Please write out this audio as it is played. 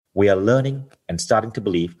We are learning and starting to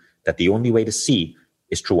believe that the only way to see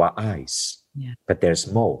is through our eyes. Yeah. But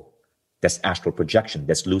there's more. There's astral projection.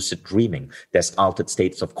 There's lucid dreaming. There's altered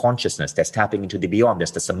states of consciousness. There's tapping into the beyond.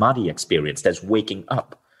 There's the samadhi experience. There's waking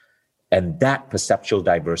up. And that perceptual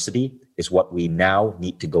diversity is what we now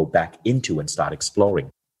need to go back into and start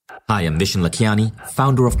exploring. Hi, I'm Vishen Lakhiani,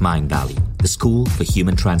 founder of Mind Valley, the School for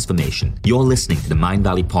Human Transformation. You're listening to the Mind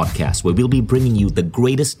Valley podcast, where we'll be bringing you the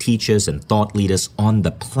greatest teachers and thought leaders on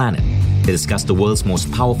the planet to discuss the world's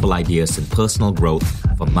most powerful ideas in personal growth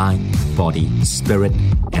for mind, body, spirit,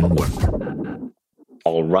 and work.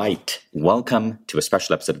 All right. Welcome to a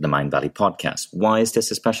special episode of the Mind Valley podcast. Why is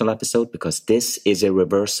this a special episode? Because this is a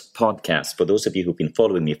reverse podcast. For those of you who've been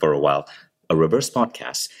following me for a while, a reverse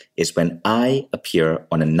podcast is when I appear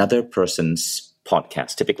on another person's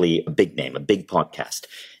podcast, typically a big name, a big podcast,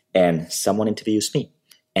 and someone interviews me.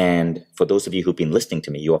 And for those of you who've been listening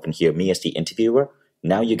to me, you often hear me as the interviewer.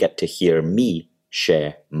 Now you get to hear me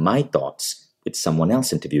share my thoughts with someone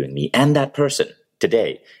else interviewing me. And that person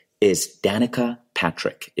today is Danica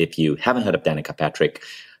Patrick. If you haven't heard of Danica Patrick,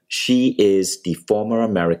 she is the former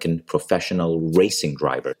American professional racing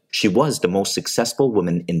driver. She was the most successful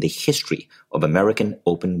woman in the history of American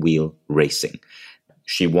open wheel racing.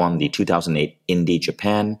 She won the 2008 Indy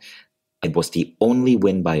Japan. It was the only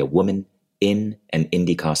win by a woman in an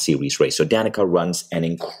IndyCar Series race. So Danica runs an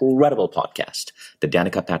incredible podcast, the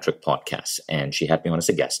Danica Patrick podcast, and she had me on as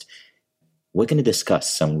a guest. We're going to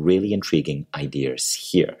discuss some really intriguing ideas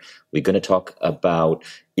here. We're going to talk about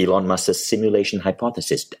Elon Musk's simulation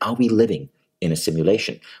hypothesis. Are we living in a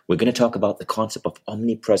simulation? We're going to talk about the concept of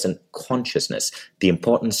omnipresent consciousness, the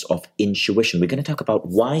importance of intuition. We're going to talk about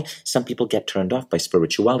why some people get turned off by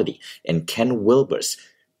spirituality, and Ken Wilber's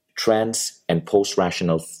trans and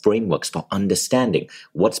post-rational frameworks for understanding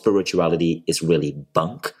what spirituality is really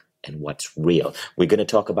bunk and what's real. We're going to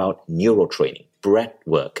talk about neurotraining, breath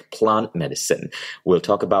work, plant medicine. We'll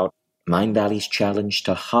talk about Mind Valley's challenge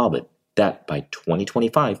to Harvard, that by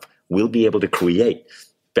 2025, we'll be able to create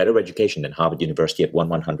better education than Harvard University at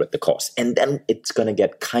 1/100th the cost. And then it's going to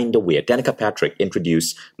get kind of weird. Danica Patrick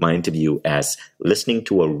introduced my interview as listening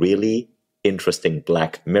to a really interesting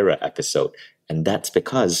Black Mirror episode. And that's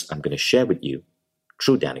because I'm going to share with you,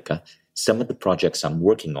 through Danica, some of the projects I'm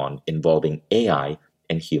working on involving AI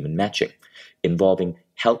and human matching, involving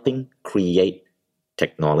helping create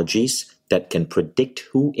technologies that can predict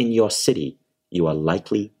who in your city you are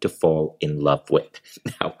likely to fall in love with.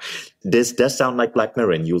 Now, this does sound like Black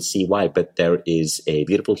Mirror, and you'll see why, but there is a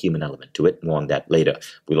beautiful human element to it. More on that later.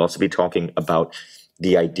 We'll also be talking about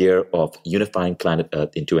the idea of unifying planet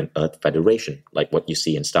Earth into an Earth Federation, like what you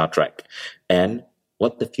see in Star Trek, and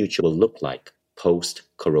what the future will look like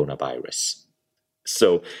post-coronavirus.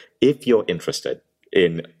 So if you're interested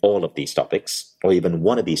in all of these topics, or even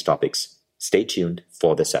one of these topics, stay tuned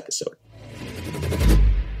for this episode.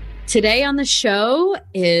 Today on the show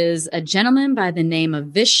is a gentleman by the name of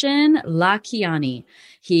Vishen Lakhiani.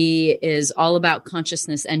 He is all about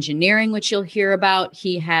consciousness engineering, which you'll hear about.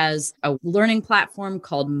 He has a learning platform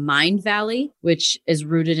called Mind Valley, which is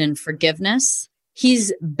rooted in forgiveness.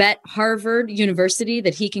 He's bet Harvard University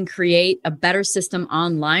that he can create a better system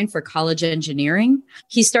online for college engineering.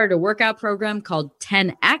 He started a workout program called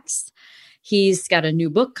 10X. He's got a new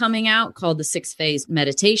book coming out called The 6-Phase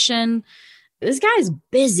Meditation. This guy's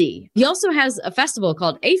busy. He also has a festival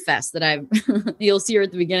called A-Fest that you'll see her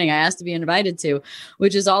at the beginning. I asked to be invited to,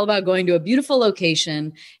 which is all about going to a beautiful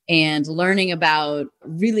location and learning about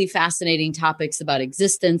really fascinating topics about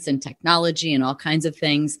existence and technology and all kinds of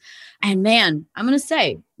things. And man, I'm going to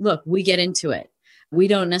say, look, we get into it. We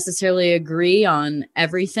don't necessarily agree on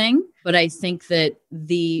everything, but I think that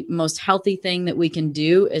the most healthy thing that we can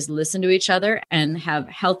do is listen to each other and have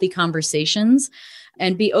healthy conversations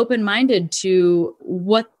and be open-minded to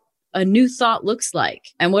what a new thought looks like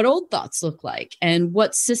and what old thoughts look like and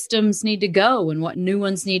what systems need to go and what new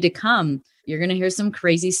ones need to come. You're going to hear some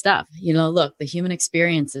crazy stuff. Look, the human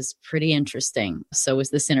experience is pretty interesting. So is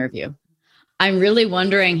this interview. I'm really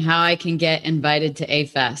wondering how I can get invited to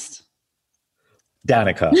A-Fest.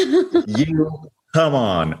 Danica, come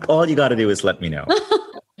on. All you got to do is let me know.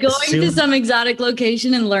 Going to some exotic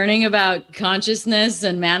location and learning about consciousness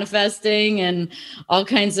and manifesting and all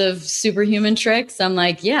kinds of superhuman tricks. I'm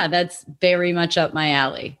like, yeah, that's very much up my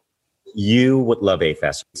alley. You would love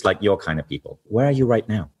A-Fest. It's like your kind of people. Where are you right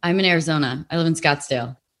now? I'm in Arizona. I live in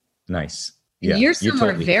Scottsdale. Nice. Yeah, You're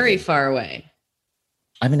somewhere very far away.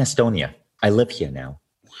 I'm in Estonia. I live here now.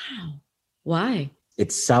 Wow. Why?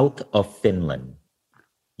 It's south of Finland.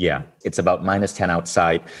 Yeah, it's about -10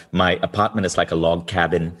 outside. My apartment is like a log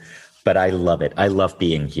cabin. But I love it. I love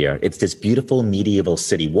being here. It's this beautiful medieval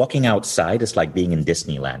city. Walking outside is like being in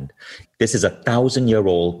Disneyland. This is a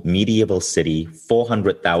 1,000-year-old medieval city,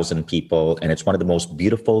 400,000 people, and it's one of the most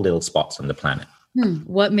beautiful little spots on the planet.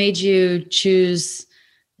 What made you choose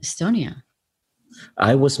Estonia?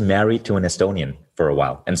 I was married to an Estonian for a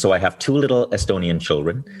while. And so I have 2 little Estonian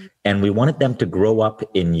children, and we wanted them to grow up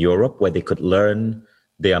in Europe where they could learn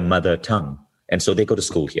their mother tongue. And so they go to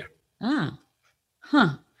school here.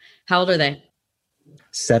 How old are they?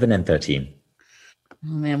 7 and 13. Oh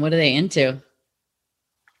man, what are they into?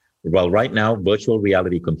 Well, right now, virtual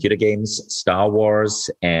reality computer games, Star Wars,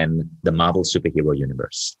 and the Marvel superhero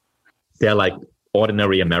universe. They're like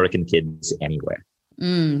ordinary American kids anywhere.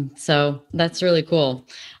 So that's really cool.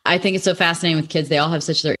 I think it's so fascinating with kids. They all have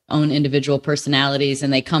such their own individual personalities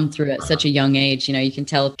and they come through at such a young age. You know, you can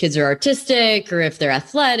tell if kids are artistic or if they're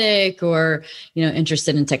athletic or, you know,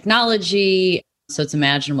 interested in technology. So it's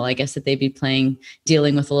imaginable, I guess, that they'd be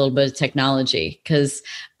dealing with a little bit of technology, because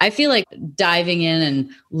I feel like diving in and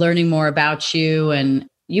learning more about you, and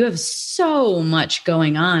you have so much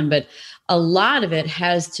going on, but a lot of it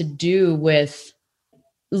has to do with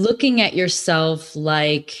looking at yourself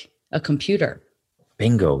like a computer.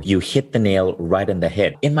 Bingo. You hit the nail right in the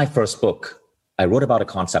head. In my first book, I wrote about a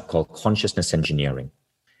concept called consciousness engineering.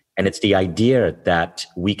 And it's the idea that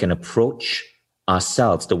we can approach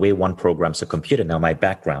ourselves the way one programs a computer. Now, my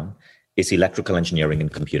background is electrical engineering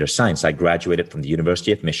and computer science. I graduated from the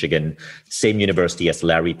University of Michigan, same university as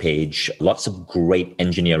Larry Page, lots of great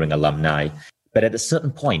engineering alumni. But at a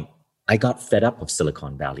certain point, I got fed up of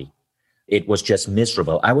Silicon Valley. It was just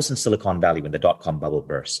miserable. I was in Silicon Valley when the dot-com bubble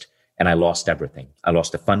burst, and I lost everything. I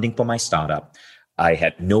lost the funding for my startup. I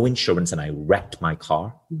had no insurance, and I wrecked my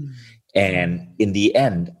car. And in the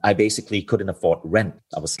end, I basically couldn't afford rent.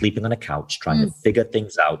 I was sleeping on a couch, trying to figure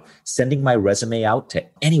things out, sending my resume out to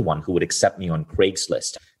anyone who would accept me on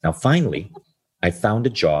Craigslist. Now, finally, I found a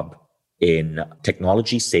job in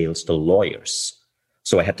technology sales to lawyers.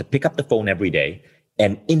 So I had to pick up the phone every day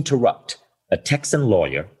and interrupt a Texan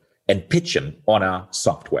lawyer and pitch him on our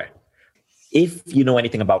software. If you know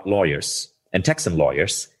anything about lawyers and Texan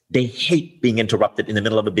lawyers, they hate being interrupted in the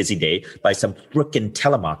middle of a busy day by some frickin'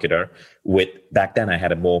 telemarketer with, back then I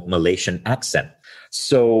had a more Malaysian accent.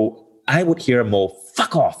 So I would hear more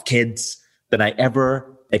 "fuck off, kids" than I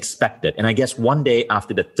ever expected. And I guess one day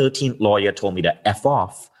after the 13th lawyer told me to F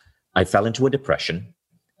off, I fell into a depression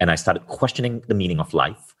and I started questioning the meaning of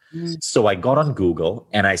life. So I got on Google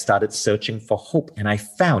and I started searching for hope. And I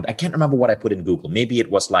found, I can't remember what I put in Google. Maybe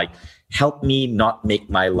it was like, help me not make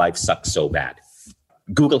my life suck so bad.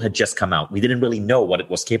 Google had just come out. We didn't really know what it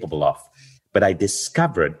was capable of. But I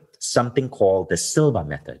discovered something called the Silva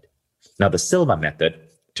method. Now, the Silva method,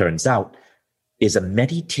 turns out, is a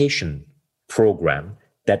meditation program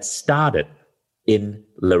that started in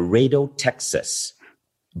Laredo, Texas,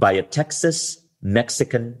 by a Texas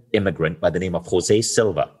Mexican immigrant by the name of Jose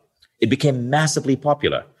Silva. It became massively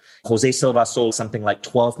popular. Jose Silva sold something like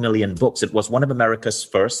 12 million books. It was one of America's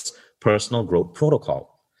first personal growth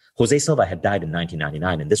protocol. Jose Silva had died in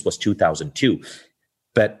 1999, and this was 2002.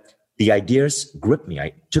 But the ideas gripped me.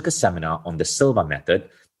 I took a seminar on the Silva method,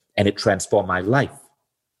 and it transformed my life.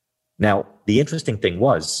 Now, the interesting thing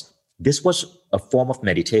was, this was a form of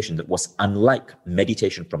meditation that was unlike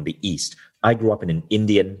meditation from the East. I grew up in an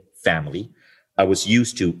Indian family. I was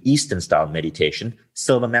used to Eastern-style meditation.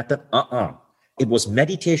 Silva method, It was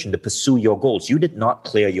meditation to pursue your goals. You did not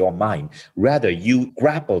clear your mind. Rather, you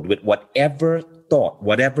grappled with whatever thought,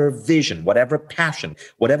 whatever vision, whatever passion,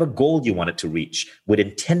 whatever goal you wanted to reach with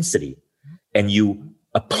intensity. And you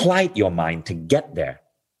applied your mind to get there.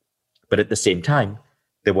 But at the same time,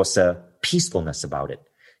 there was a peacefulness about it.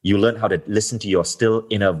 You learned how to listen to your still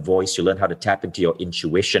inner voice. You learned how to tap into your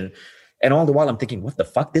intuition. And all the while I'm thinking, what the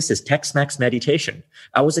fuck? This is Tex-Mex meditation.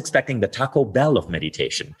 I was expecting the Taco Bell of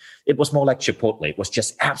meditation. It was more like Chipotle. It was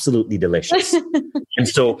just absolutely delicious. And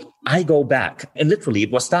so I go back, and literally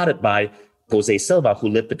it was started by Jose Silva, who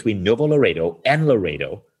lived between Nuevo Laredo and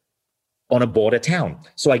Laredo on a border town.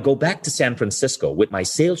 So I go back to San Francisco with my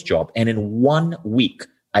sales job, and in 1 week,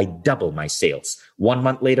 I double my sales. 1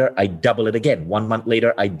 month later, I double it again. 1 month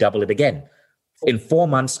later, I double it again. In 4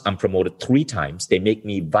 months, I'm promoted 3 times. They make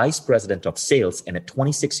me vice president of sales. And at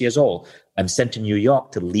 26 years old, I'm sent to New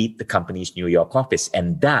York to lead the company's New York office.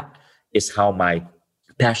 And that is how my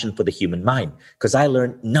passion for the human mind, because I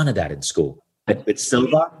learned none of that in school. But with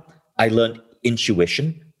Silva, I learned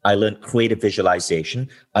intuition. I learned creative visualization.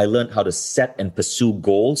 I learned how to set and pursue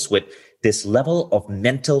goals with this level of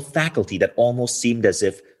mental faculty that almost seemed as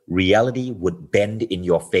if reality would bend in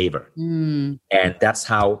your favor. And that's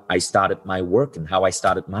how I started my work and how I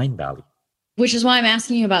started Mindvalley. Which is why I'm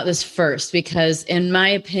asking you about this first, because in my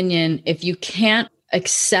opinion, if you can't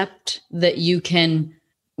accept that you can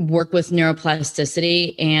work with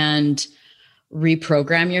neuroplasticity and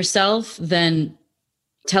reprogram yourself, then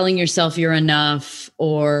telling yourself you're enough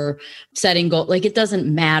or setting goal, like it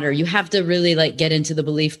doesn't matter. You have to really like get into the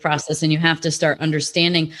belief process and you have to start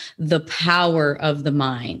understanding the power of the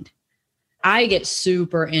mind. I get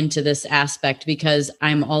super into this aspect because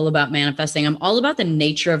I'm all about manifesting. I'm all about the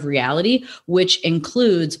nature of reality, which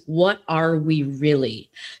includes what are we really?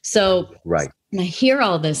 So right. When I hear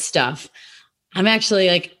all this stuff, I'm actually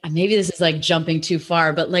like, maybe this is like jumping too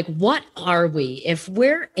far, but like, what are we? If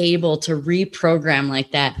we're able to reprogram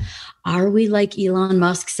like that, are we like Elon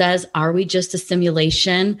Musk says, are we just a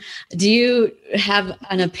simulation? Do you have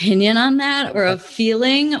an opinion on that or a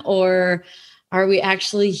feeling, or are we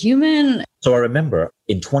actually human? So I remember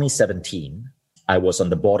in 2017, I was on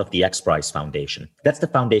the board of the X Prize Foundation. That's the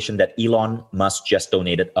foundation that Elon Musk just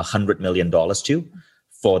donated $100 million to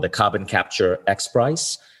for the carbon capture X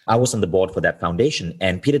Prize. I was on the board for that foundation,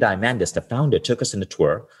 and Peter Diamandis, the founder, took us on a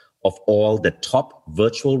tour of all the top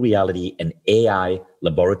virtual reality and AI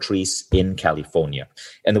laboratories in California.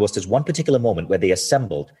 And there was this one particular moment where they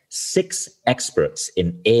assembled 6 experts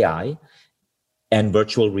in AI and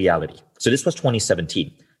virtual reality. So this was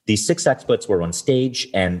 2017. These 6 experts were on stage,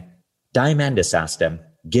 and Diamandis asked them,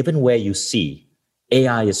 given where you see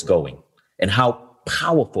AI is going and how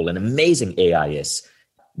powerful and amazing AI is,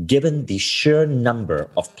 given the sheer number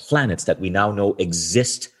of planets that we now know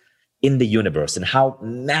exist in the universe and how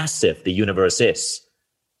massive the universe is,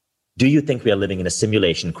 do you think we are living in a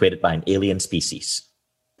simulation created by an alien species?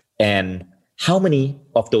 And how many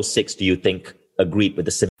of those 6 do you think agreed with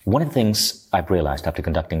the simulation? One of the things I've realized after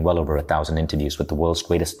conducting well over 1,000 interviews with the world's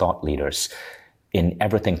greatest thought leaders in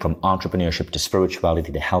everything from entrepreneurship to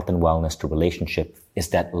spirituality to health and wellness to relationship is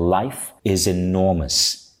that life is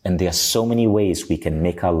enormous. And there are so many ways we can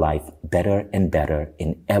make our life better and better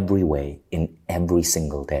in every way, in every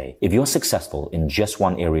single day. If you're successful in just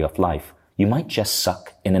one area of life, you might just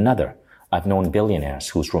suck in another. I've known billionaires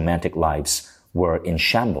whose romantic lives were in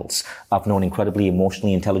shambles. I've known incredibly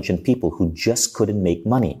emotionally intelligent people who just couldn't make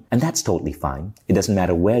money. And that's totally fine. It doesn't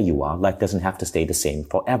matter where you are. Life doesn't have to stay the same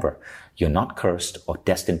forever. You're not cursed or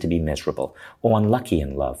destined to be miserable or unlucky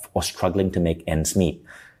in love or struggling to make ends meet.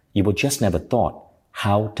 You were just never taught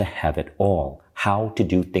how to have it all, how to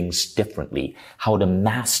do things differently, how to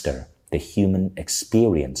master the human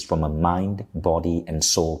experience from a mind, body, and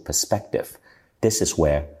soul perspective. This is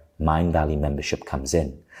where Mindvalley membership comes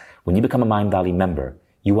in. When you become a Mindvalley member,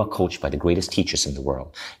 you are coached by the greatest teachers in the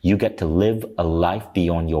world. You get to live a life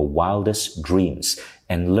beyond your wildest dreams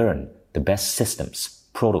and learn the best systems,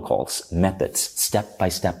 protocols, methods, step by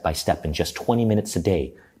step in just 20 minutes a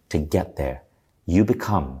day to get there. You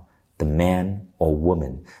become the man or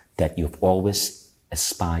woman that you've always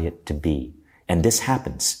aspired to be. And this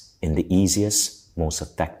happens in the easiest, most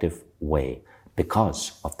effective way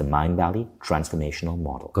because of the Mindvalley transformational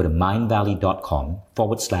model. Go to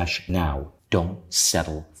mindvalley.com/now. Don't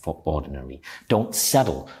settle for ordinary. Don't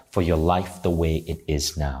settle for your life the way it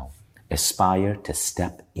is now. Aspire to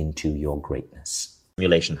step into your greatness.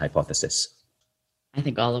 Simulation hypothesis. I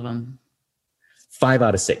think all of them. 5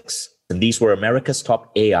 out of 6. And these were America's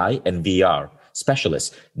top AI and VR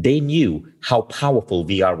specialists. They knew how powerful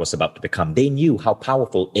VR was about to become. They knew how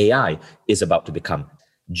powerful AI is about to become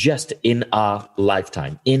just in our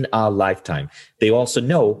lifetime. They also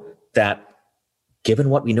know that given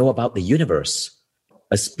what we know about the universe,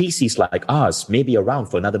 a species like ours may be around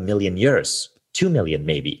for another 1,000,000 years, 2 million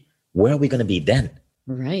maybe. Where are we going to be then?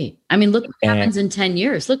 Right. I mean, look what happens in 10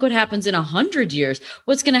 years. Look what happens in 100 years.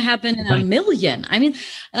 What's going to happen in 1,000,000? I mean,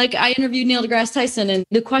 like I interviewed Neil deGrasse Tyson, and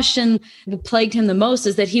the question that plagued him the most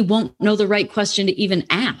is that he won't know the right question to even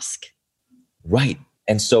ask. Right.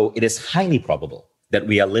 And so it is highly probable that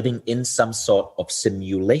we are living in some sort of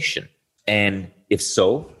simulation. And if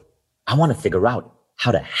so, I want to figure out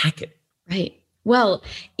how to hack it. Right. Well,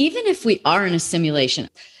 even if we are in a simulation,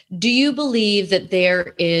 do you believe that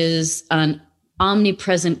there is an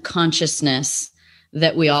omnipresent consciousness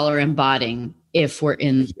that we all are embodying if we're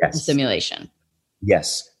in a simulation?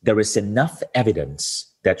 Yes. There is enough evidence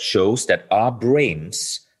that shows that our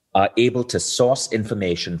brains are able to source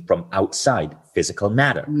information from outside physical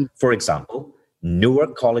matter. For example,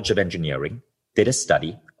 Newark College of Engineering did a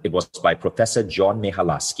study. It was by Professor John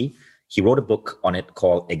Mihalaski. He wrote a book on it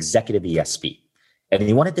called Executive ESP. And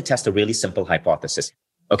he wanted to test a really simple hypothesis.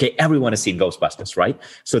 Okay, everyone has seen Ghostbusters, right?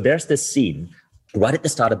 So there's this scene right at the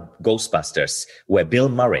start of Ghostbusters, where Bill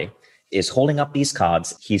Murray is holding up these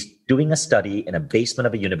cards. He's doing a study in a basement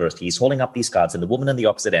of a university. He's holding up these cards, and the woman on the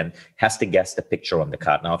opposite end has to guess the picture on the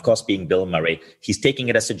card. Now, of course, being Bill Murray, he's taking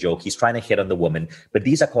it as a joke. He's trying to hit on the woman, but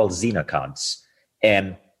these are called Zener cards.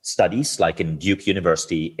 And studies like in Duke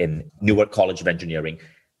University, in Newark College of Engineering,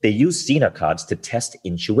 they use Zener cards to test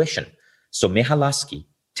intuition. So Mihalaski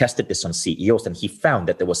tested this on CEOs, and he found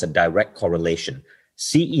that there was a direct correlation.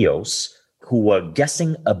 CEOs who were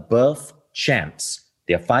guessing above chance,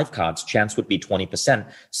 there are 5 cards, chance would be 20%.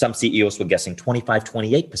 Some CEOs were guessing 25,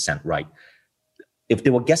 28% right. If they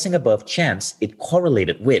were guessing above chance, it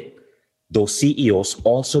correlated with those CEOs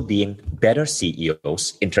also being better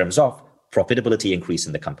CEOs in terms of profitability increase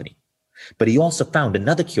in the company. But he also found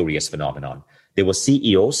another curious phenomenon. There were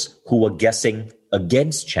CEOs who were guessing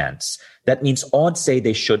against chance. That means odds say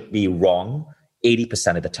they should be wrong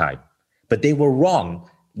 80% of the time, but they were wrong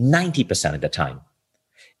 90% of the time.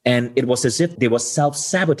 And it was as if they were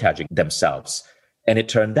self-sabotaging themselves. And it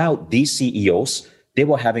turned out these CEOs, they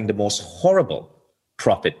were having the most horrible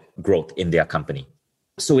profit growth in their company.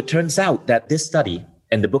 So it turns out that this study,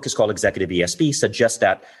 and the book is called Executive ESP, suggests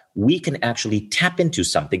that we can actually tap into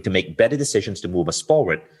something to make better decisions to move us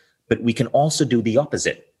forward, but we can also do the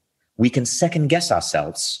opposite. We can second guess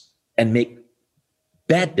ourselves and make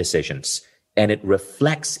bad decisions, and it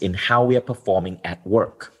reflects in how we are performing at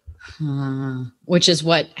work. Which is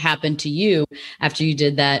what happened to you after you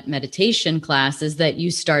did that meditation class, is that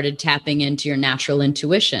you started tapping into your natural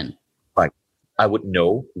intuition. Right. I would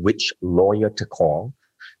know which lawyer to call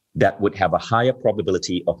that would have a higher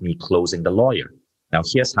probability of me closing the lawyer. Now,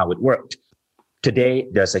 here's how it worked. Today,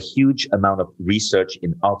 there's a huge amount of research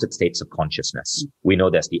in altered states of consciousness. We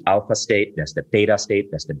know there's the alpha state, there's the theta state,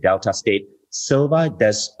 there's the delta state. Silva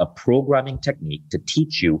does a programming technique to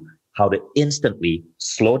teach you how to instantly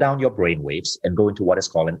slow down your brain waves and go into what is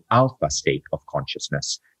called an alpha state of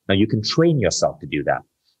consciousness. Now, you can train yourself to do that.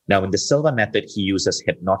 Now, in the Silva method, he uses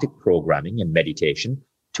hypnotic programming and meditation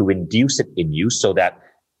to induce it in you so that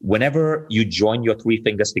whenever you join your 3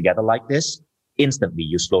 fingers together like this, instantly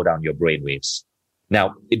you slow down your brain waves.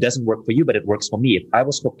 Now, it doesn't work for you, but it works for me. If I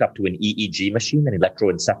was hooked up to an EEG machine, an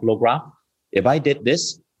electroencephalograph, if I did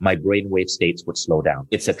this, my brainwave states would slow down.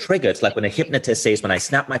 It's a trigger. It's like when a hypnotist says, when I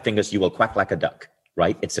snap my fingers, you will quack like a duck,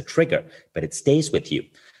 right? It's a trigger, but it stays with you.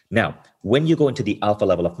 Now, when you go into the alpha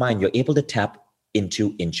level of mind, you're able to tap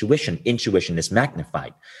into intuition. Intuition is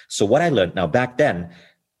magnified. So what I learned now back then,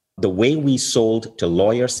 the way we sold to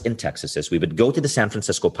lawyers in Texas is we would go to the San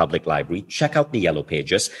Francisco Public Library, check out the yellow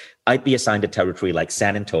pages. I'd be assigned a territory like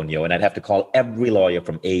San Antonio, and I'd have to call every lawyer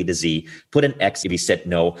from A to Z, put an X if he said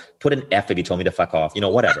no, put an F if he told me to fuck off,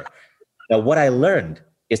 whatever. Now, what I learned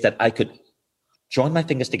is that I could join my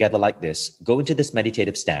fingers together like this, go into this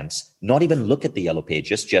meditative stance, not even look at the yellow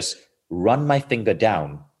pages, just run my finger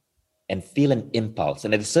down and feel an impulse.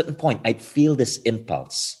 And at a certain point, I'd feel this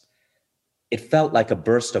impulse. It felt like a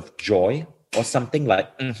burst of joy or something like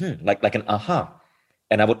an aha.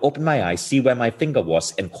 And I would open my eyes, see where my finger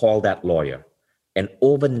was, and call that lawyer. And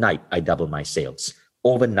overnight, I double my sales.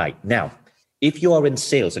 Overnight. Now, if you are in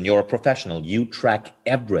sales and you're a professional, you track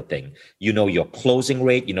everything. You know your closing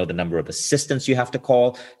rate, you know the number of assistants you have to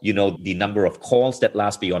call, you know the number of calls that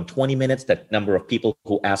last beyond 20 minutes, the number of people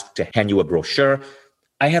who ask to hand you a brochure.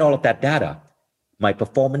 I had all of that data. My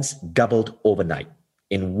performance doubled overnight.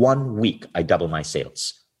 In 1 week, I doubled my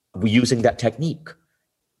sales. We're using that technique.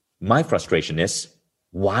 My frustration is,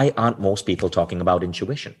 why aren't most people talking about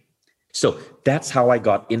intuition? So that's how I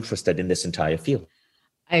got interested in this entire field.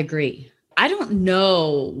 I agree. I don't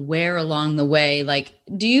know where along the way,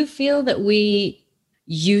 do you feel that we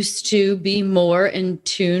used to be more in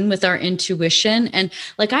tune with our intuition? And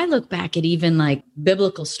I look back at even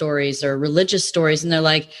biblical stories or religious stories, and they're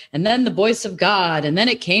like, and then the voice of God, and then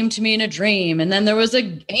it came to me in a dream, and then there was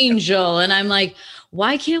an angel. And I'm like,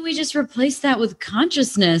 why can't we just replace that with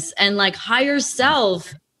consciousness and higher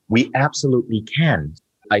self? We absolutely can.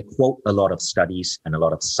 I quote a lot of studies and a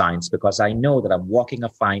lot of science because I know that I'm walking a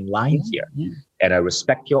fine line here, and I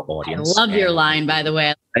respect your audience. I love your line, by the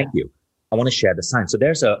way. Thank you. I want to share the science. So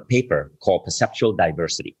there's a paper called Perceptual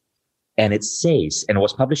Diversity, and it says, and it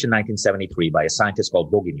was published in 1973 by a scientist called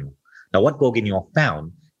Bourguignon. Now, what Bourguignon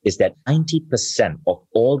found is that 90% of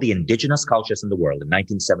all the indigenous cultures in the world in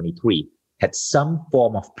 1973 had some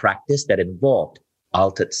form of practice that involved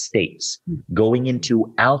altered states, going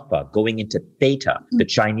into alpha, going into theta. The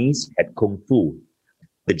Chinese had kung fu.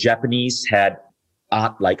 The Japanese had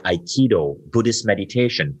art like Aikido, Buddhist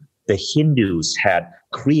meditation. The Hindus had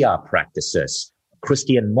Kriya practices.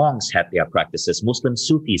 Christian monks had their practices. Muslim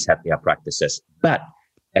Sufis had their practices. But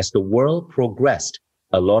as the world progressed,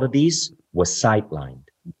 a lot of these were sidelined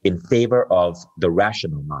in favor of the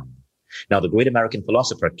rational mind. Now, the great American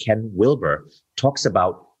philosopher Ken Wilber talks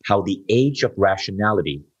about how the age of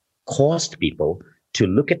rationality caused people to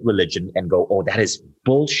look at religion and go, oh, that is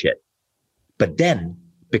bullshit. But then,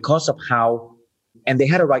 because of how, and they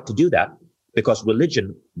had a right to do that because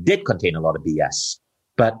religion did contain a lot of BS.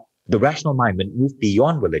 But the rational mind, when it moved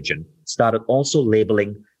beyond religion, started also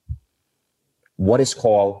labeling what is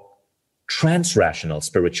called transrational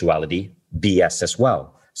spirituality BS as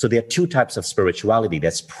well. So there are two types of spirituality.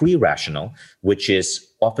 There's pre-rational, which is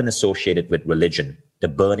often associated with religion, the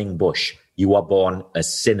burning bush. You are born a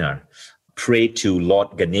sinner. Pray to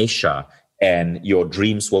Lord Ganesha and your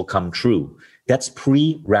dreams will come true. That's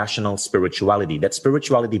pre-rational spirituality. That's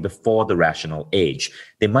spirituality before the rational age.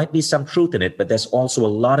 There might be some truth in it, but there's also a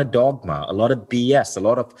lot of dogma, a lot of BS, a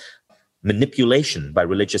lot of manipulation by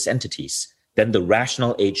religious entities. Then the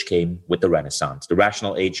rational age came with the Renaissance. The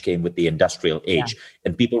rational age came with the industrial age. Yeah.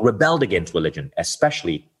 And people rebelled against religion,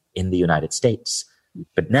 especially in the United States.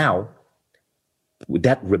 But now,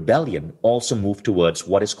 that rebellion also moved towards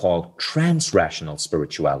what is called transrational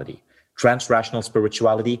spirituality. Transrational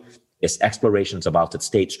spirituality is explorations of altered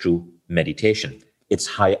states through meditation. It's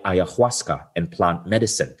high ayahuasca and plant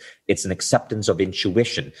medicine. It's an acceptance of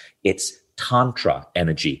intuition. It's tantra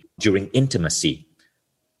energy during intimacy.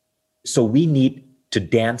 So we need to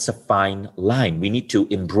dance a fine line. We need to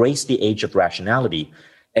embrace the age of rationality.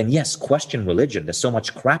 And yes, question religion. There's so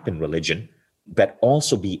much crap in religion, but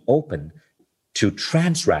also be open to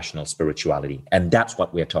transrational spirituality. And that's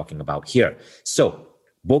what we're talking about here. So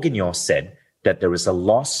Bourguignon said that there is a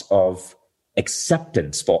loss of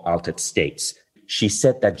acceptance for altered states. She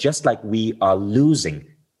said that just like we are losing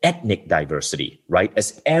ethnic diversity, right?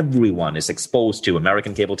 As everyone is exposed to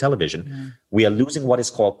American cable television, we are losing what is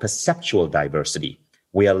called perceptual diversity.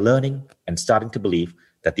 We are learning and starting to believe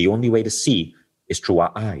that the only way to see is through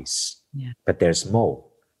our eyes. Yeah. But there's more.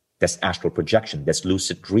 There's astral projection. There's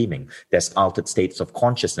lucid dreaming. There's altered states of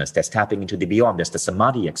consciousness. There's tapping into the beyond. There's the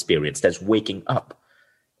samadhi experience. There's waking up.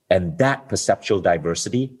 And that perceptual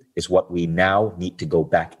diversity is what we now need to go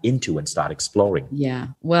back into and start exploring. Yeah.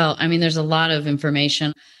 Well, I mean, there's a lot of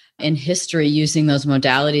information in history using those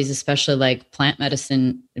modalities, especially like plant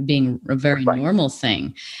medicine being a very normal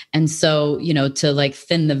thing. And so, you know, to like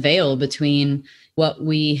thin the veil between what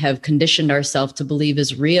we have conditioned ourselves to believe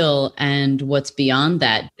is real and what's beyond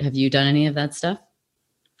that. Have you done any of that stuff?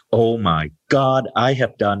 Oh my God, I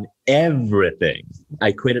have done everything.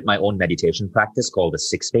 I created my own meditation practice called the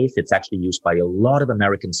 6 Space. It's actually used by a lot of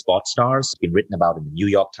American sports stars. It's been written about in the New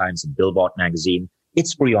York Times and Billboard magazine.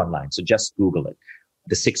 It's free online, so just Google it.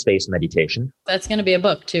 The 6 Space meditation. That's going to be a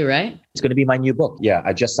book too, right? It's going to be my new book. Yeah,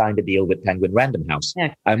 I just signed a deal with Penguin Random House.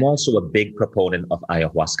 Yeah. I'm also a big proponent of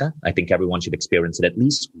ayahuasca. I think everyone should experience it at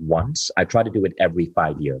least once. I try to do it every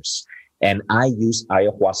 5 years. And I use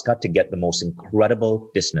ayahuasca to get the most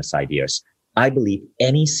incredible business ideas. I believe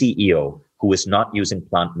any CEO who is not using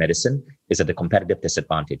plant medicine is at a competitive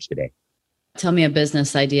disadvantage today. Tell me a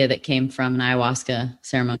business idea that came from an ayahuasca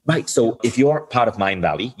ceremony. Right. So if you're part of Mind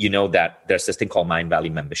Valley, you know that there's this thing called Mind Valley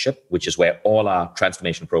membership, which is where all our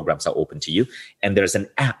transformation programs are open to you. And there's an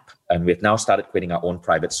app, and we've now started creating our own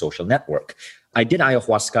private social network. I did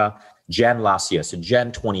ayahuasca Jan last year, so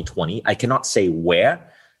Jan 2020. I cannot say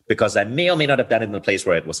where, because I may or may not have done it in a place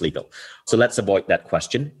where it was legal. So let's avoid that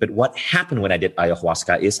question. But what happened when I did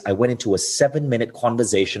ayahuasca is I went into a 7-minute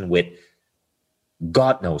conversation with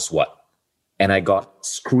God knows what. And I got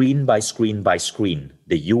screen by screen by screen,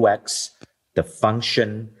 the UX, the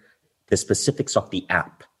function, the specifics of the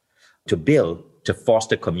app to build, to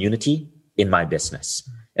foster community in my business.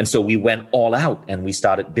 And so we went all out and we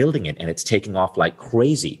started building it, and it's taking off like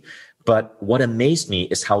crazy. But what amazed me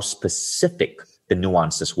is how specific the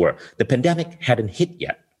nuances were. The pandemic hadn't hit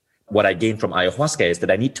yet. What I gained from ayahuasca is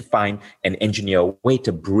that I need to find and engineer a way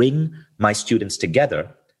to bring my students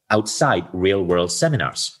together outside real world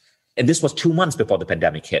seminars. And this was 2 months before the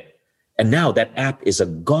pandemic hit. And now that app is a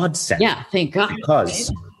godsend. Yeah, thank God.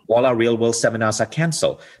 Because all our real world seminars are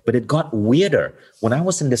canceled. But it got weirder when I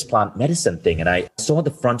was in this plant medicine thing and I saw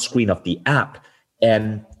the front screen of the app.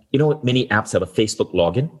 And you know, many apps have a Facebook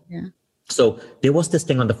login. Yeah. So there was this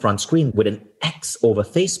thing on the front screen with an X over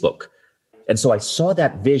Facebook. And so I saw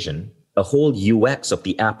that vision, a whole UX of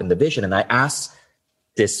the app and the vision. And I asked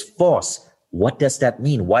this force, what does that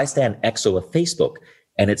mean? Why is there an X over Facebook?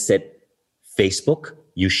 And it said, Facebook,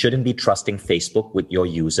 you shouldn't be trusting Facebook with your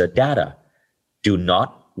user data. Do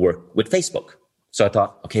not work with Facebook. So I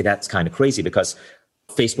thought, okay, that's kind of crazy because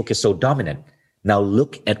Facebook is so dominant. Now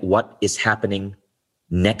look at what is happening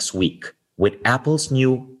next week with Apple's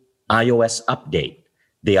new iOS update,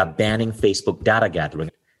 they are banning Facebook data gathering.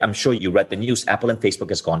 I'm sure you read the news. Apple and Facebook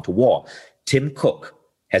has gone to war. Tim Cook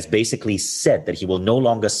has basically said that he will no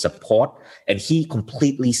longer support, and he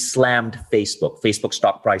completely slammed Facebook. Facebook's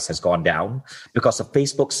stock price has gone down because of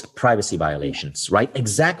Facebook's privacy violations, right?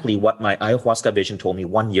 Exactly what my ayahuasca vision told me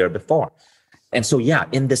 1 year before. And so, yeah,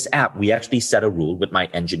 in this app, we actually set a rule with my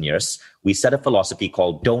engineers. We set a philosophy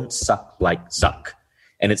called don't suck like Zuck.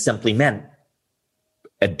 And it simply meant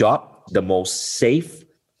adopt the most safe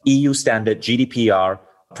EU standard GDPR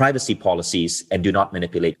privacy policies and do not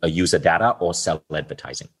manipulate a user data or sell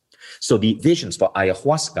advertising. So the visions for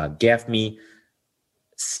ayahuasca gave me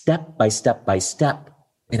step by step by step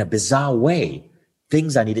in a bizarre way,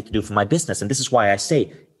 things I needed to do for my business. And this is why I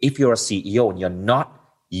say, if you're a CEO and you're not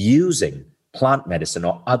using plant medicine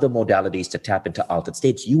or other modalities to tap into altered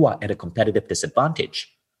states, you are at a competitive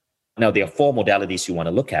disadvantage. Now, there are 4 modalities you want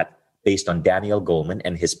to look at based on Daniel Goleman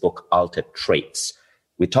and his book, Altered Traits.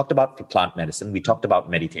 We talked about plant medicine. We talked about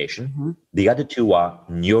meditation. Mm-hmm. The other 2 are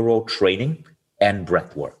neurotraining and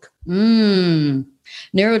breath work.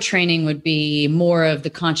 Neurotraining would be more of the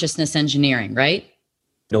consciousness engineering, right?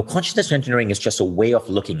 No, consciousness engineering is just a way of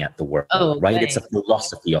looking at the world, right? It's a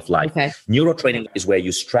philosophy of life. Okay. Neurotraining is where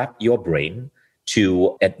you strap your brain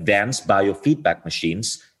to advanced biofeedback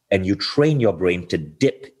machines and you train your brain to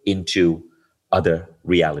dip into other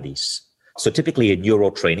realities. So typically in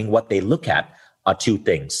neurotraining, what they look at are 2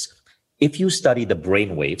 things. If you study the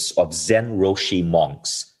brain waves of Zen Roshi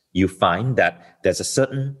monks, you find that there's a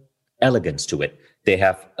certain elegance to it. They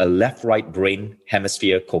have a left-right brain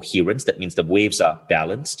hemisphere coherence. That means the waves are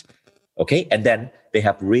balanced. Okay. And then they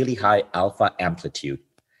have really high alpha amplitude.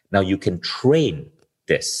 Now you can train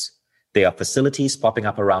this. There are facilities popping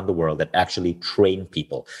up around the world that actually train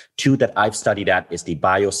people. 2 that I've studied at is the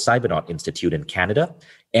Bio-Cybernaut Institute in Canada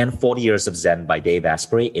and 40 Years of Zen by Dave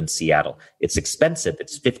Asprey in Seattle. It's expensive.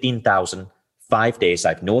 It's $15,000, 5 days. I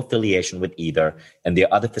have no affiliation with either. And there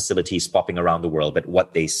are other facilities popping around the world. But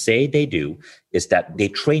what they say they do is that they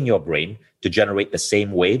train your brain to generate the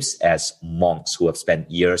same waves as monks who have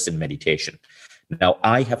spent years in meditation. Now,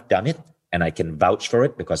 I have done it and I can vouch for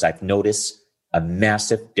it because I've noticed a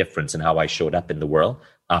massive difference in how I showed up in the world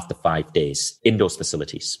after 5 days in those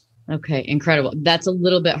facilities. Okay, incredible. That's a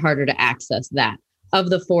little bit harder to access that. Of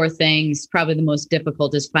the 4 things, probably the most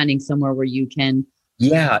difficult is finding somewhere where you can.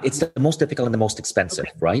 Yeah, it's the most difficult and the most expensive,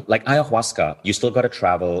 right? Like ayahuasca, you still got to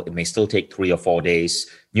travel. It may still take 3 or 4 days.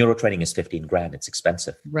 Neurotraining is $15,000. It's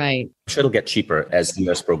expensive. Right. I'm sure it'll get cheaper as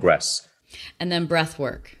years progress. And then breath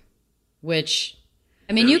work, which,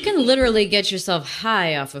 I mean, you can literally get yourself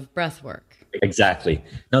high off of breath work. Exactly.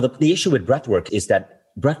 Now, the issue with breathwork is that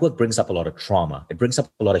breathwork brings up a lot of trauma. It brings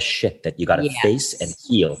up a lot of shit that you got to face and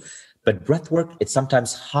heal. But breathwork, it's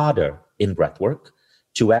sometimes harder in breathwork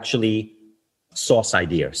to actually source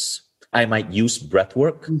ideas. I might use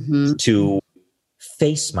breathwork to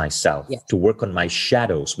face myself, to work on my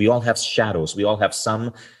shadows. We all have shadows. We all have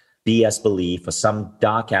some BS belief or some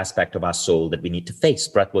dark aspect of our soul that we need to face.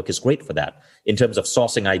 Breathwork is great for that. In terms of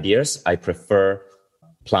sourcing ideas, I prefer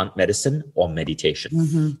plant medicine or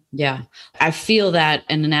meditation. Yeah. I feel that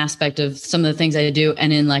in an aspect of some of the things I do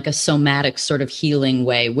and in like a somatic sort of healing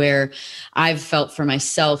way where I've felt for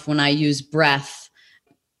myself when I use breath,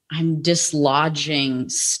 I'm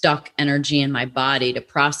dislodging stuck energy in my body to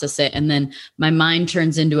process it. And then my mind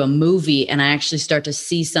turns into a movie and I actually start to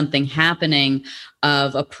see something happening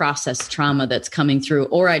of a processed trauma that's coming through,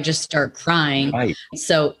 or I just start crying. Right.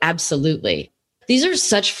 So absolutely. These are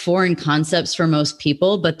such foreign concepts for most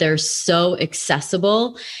people, but they're so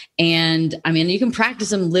accessible. And I mean, you can practice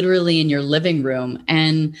them literally in your living room.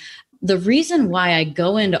 And the reason why I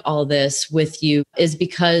go into all this with you is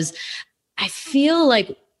because I feel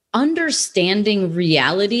like understanding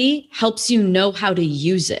reality helps you know how to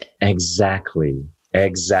use it. Exactly.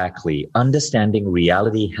 Understanding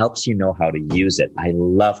reality helps you know how to use it. I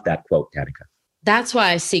love that quote, Danica. That's why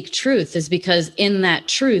I seek truth, is because in that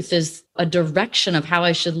truth is a direction of how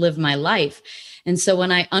I should live my life. And so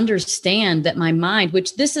when I understand that my mind,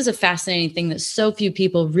 which this is a fascinating thing that so few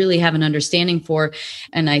people really have an understanding for,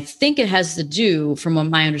 and I think it has to do, from what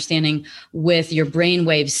my understanding, with your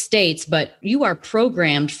brainwave states, but you are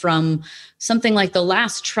programmed from something like the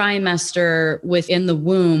last trimester within the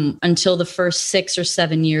womb until the first 6 or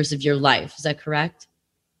 7 years of your life. Is that correct?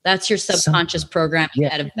 That's your subconscious programming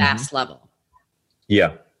at a vast level.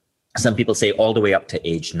 Yeah. Some people say all the way up to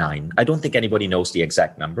age 9. I don't think anybody knows the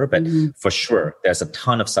exact number, but for sure, there's a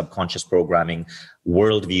ton of subconscious programming,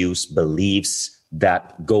 worldviews, beliefs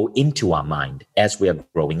that go into our mind as we are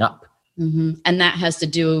growing up. And that has to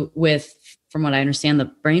do with from what I understand,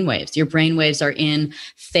 the brainwaves. Your brainwaves are in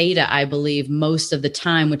theta, I believe, most of the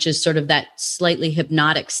time, which is sort of that slightly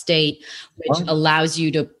hypnotic state, which allows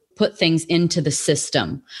you to put things into the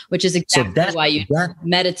system, which is exactly why you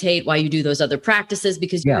meditate, why you do those other practices,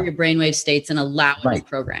 because you're your brainwave states and allow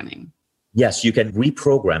reprogramming. Yes, you can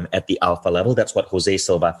reprogram at the alpha level. That's what Jose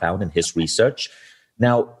Silva found in his research.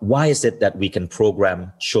 Now, why is it that we can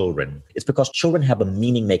program children? It's because children have a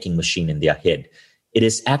meaning-making machine in their head. It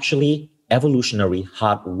is actually evolutionary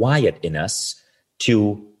hardwired in us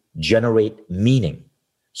to generate meaning.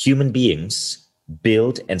 Human beings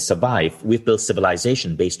build and survive. We've built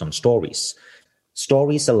civilization based on stories.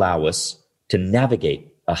 Stories allow us to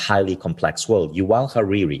navigate a highly complex world. Yuval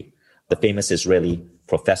Harari, the famous Israeli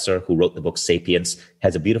professor who wrote the book Sapiens,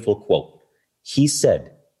 has a beautiful quote. He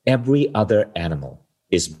said, "Every other animal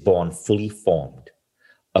is born fully formed,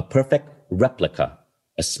 a perfect replica,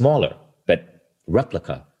 a smaller but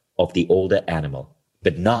replica of the older animal,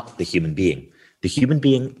 but not the human being. The human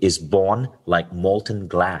being is born like molten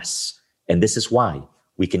glass. And this is why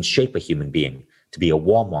we can shape a human being to be a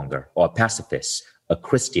warmonger or a pacifist, a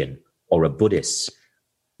Christian or a Buddhist."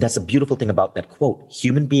 That's a beautiful thing about that quote.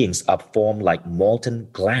 Human beings are formed like molten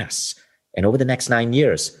glass. And over the next 9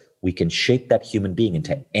 years, we can shape that human being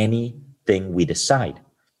into anything we decide.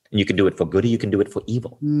 And you can do it for good or you can do it for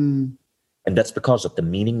evil. And that's because of the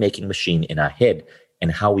meaning-making machine in our head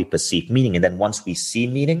and how we perceive meaning. And then once we see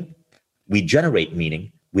meaning, we generate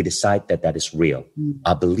meaning, we decide that that is real.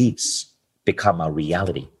 Our beliefs become our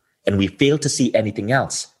reality. And we fail to see anything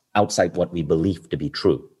else outside what we believe to be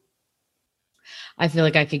true. I feel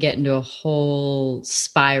like I could get into a whole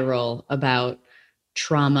spiral about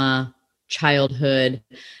trauma, childhood.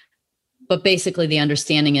 But basically the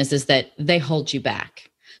understanding is that they hold you back.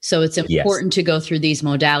 So it's important to go through these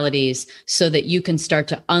modalities so that you can start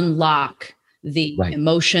to unlock the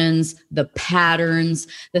emotions, the patterns,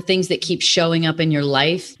 the things that keep showing up in your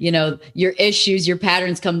life. You know, your issues, your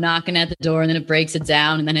patterns come knocking at the door and then it breaks it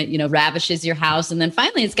down and then it, ravishes your house. And then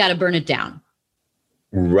finally it's got to burn it down.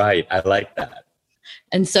 Right. I like that.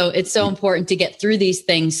 And so it's so important to get through these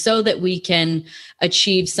things so that we can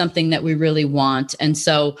achieve something that we really want. And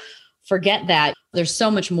so forget that. There's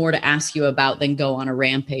so much more to ask you about than go on a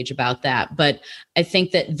rampage about that. But I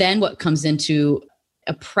think that then what comes into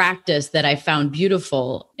a practice that I found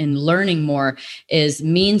beautiful in learning more is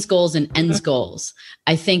means goals and ends goals.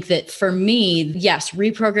 I think that for me, yes,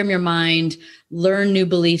 reprogram your mind, learn new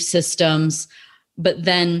belief systems, but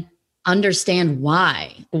then understand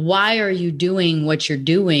why. Why are you doing what you're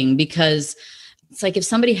doing? Because it's like if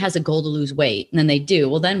somebody has a goal to lose weight and then they do,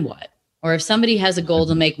 well, then what? Or if somebody has a goal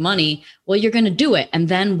to make money, well, you're going to do it. And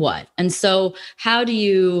then what? And so how do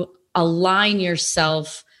you align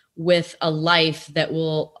yourself with a life that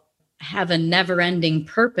will have a never-ending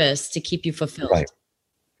purpose to keep you fulfilled? Right.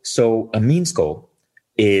 So a means goal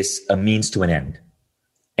is a means to an end.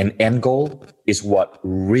 An end goal is what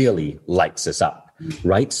really lights us up,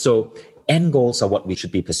 right? So end goals are what we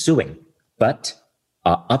should be pursuing, but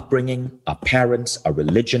our upbringing, our parents, our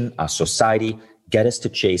religion, our society get us to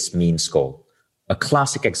chase means goal. A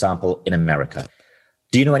classic example in America.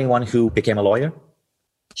 Do you know anyone who became a lawyer?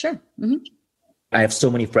 Sure. Mm-hmm. I have so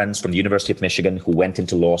many friends from the University of Michigan who went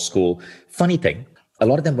into law school. Funny thing, a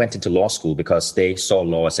lot of them went into law school because they saw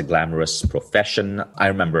law as a glamorous profession. I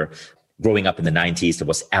remember growing up in the 90s, there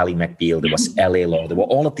was Ally McBeal, there was LA Law, there were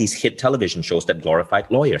all of these hit television shows that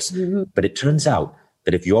glorified lawyers. Mm-hmm. But it turns out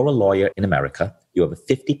that if you're a lawyer in America, you have a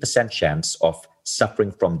 50% chance of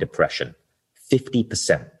suffering from depression.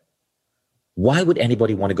 50%. Why would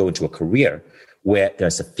anybody want to go into a career where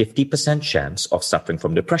there's a 50% chance of suffering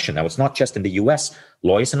from depression? Now, it's not just in the US.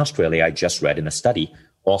 Lawyers in Australia, I just read in a study,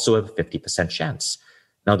 also have a 50% chance.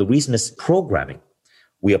 Now, the reason is programming.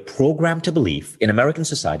 We are programmed to believe, in American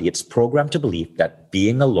society, it's programmed to believe that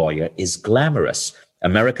being a lawyer is glamorous.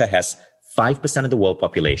 America has 5% of the world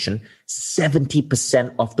population,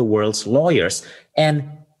 70% of the world's lawyers, and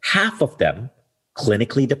half of them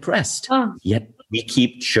clinically depressed. Yet we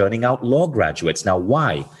keep churning out law graduates. Now,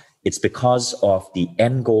 why? It's because of the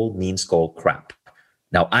end goal, means goal crap.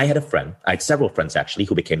 Now, I had several friends actually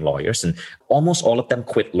who became lawyers, and almost all of them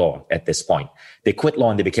quit law at this point. They quit law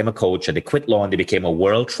and they became a coach, and they quit law and they became a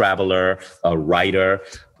world traveler, a writer.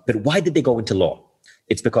 But why did they go into law?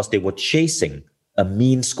 It's because they were chasing a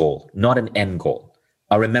means goal, not an end goal.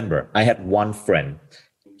 I remember I had one friend.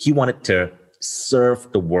 He wanted to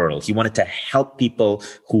serve the world. He wanted to help people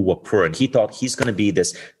who were poor. And he thought he's going to be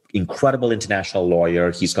this incredible international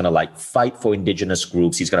lawyer. He's going to fight for indigenous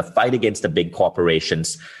groups. He's going to fight against the big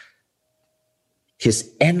corporations.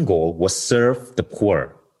 His end goal was serve the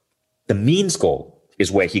poor. The means goal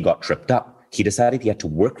is where he got tripped up. he decided he had to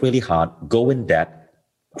work really hard, go in debt,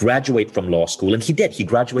 graduate from law school. And he did. He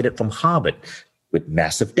graduated from Harvard with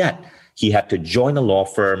massive debt. He had to join a law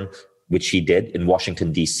firm, which he did in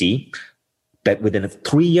Washington, D.C. But within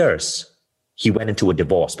 3 years, he went into a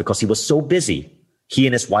divorce because he was so busy. He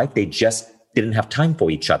and his wife, they just didn't have time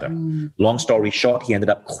for each other. Long story short, he ended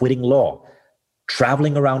up quitting law,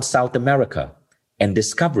 traveling around South America, and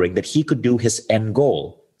discovering that he could do his end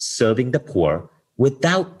goal, serving the poor,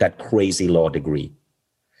 without that crazy law degree.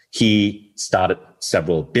 He started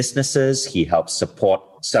several businesses. He helped support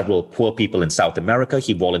several poor people in South America.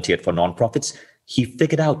 He volunteered for nonprofits. He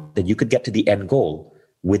figured out that you could get to the end goal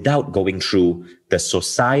without going through the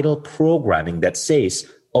societal programming that says,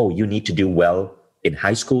 oh, you need to do well in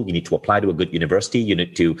high school. You need to apply to a good university. You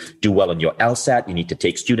need to do well on your LSAT. You need to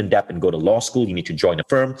take student debt and go to law school. You need to join a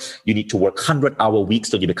firm. You need to work 100-hour weeks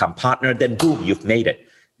till you become partner. Then boom, you've made it.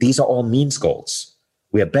 These are all means goals.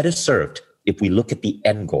 We are better served if we look at the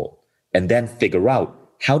end goal and then figure out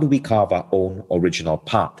how do we carve our own original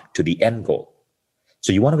path to the end goal.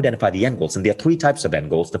 So you want to identify the end goals. And there are 3 types of end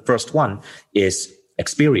goals. The first one is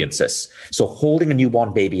experiences. So holding a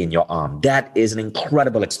newborn baby in your arm, that is an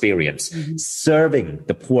incredible experience. Serving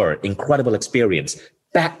the poor, incredible experience.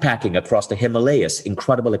 Backpacking across the Himalayas,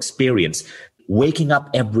 incredible experience. Waking up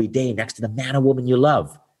every day next to the man or woman you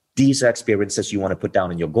love. These are experiences you want to put down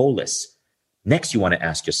on your goal list. Next, you want to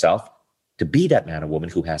ask yourself, to be that man or woman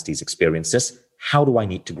who has these experiences, how do I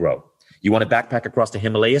need to grow? You want to backpack across the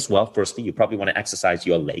Himalayas? Well, firstly, you probably want to exercise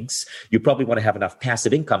your legs. You probably want to have enough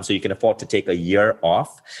passive income so you can afford to take a year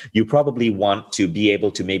off. You probably want to be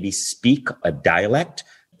able to maybe speak a dialect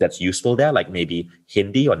that's useful there, like maybe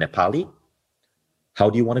Hindi or Nepali. How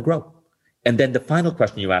do you want to grow? And then the final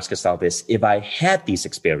question you ask yourself is, if I had these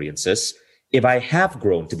experiences, if I have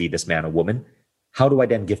grown to be this man or woman, how do I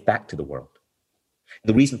then give back to the world?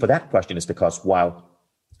 The reason for that question is because while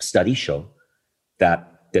studies show that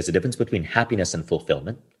there's a difference between happiness and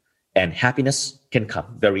fulfillment, and happiness can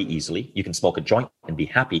come very easily. You can smoke a joint and be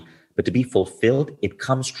happy, but to be fulfilled, it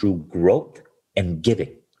comes through growth and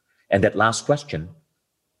giving. And that last question,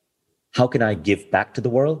 how can I give back to the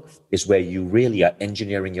world, is where you really are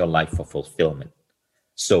engineering your life for fulfillment.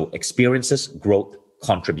 So experiences, growth,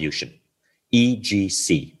 contribution,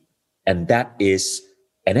 EGC. And that is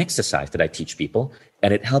an exercise that I teach people,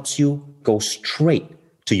 and it helps you go straight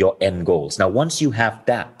to your end goals. Now, once you have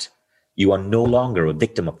that, you are no longer a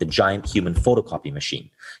victim of the giant human photocopy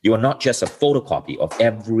machine. You are not just a photocopy of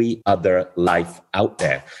every other life out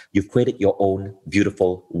there. You've created your own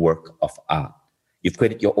beautiful work of art. You've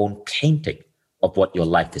created your own painting of what your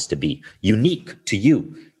life is to be, unique to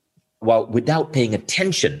you, while without paying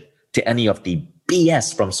attention to any of the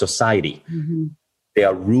BS from society. There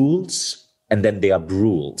are rules, and then there are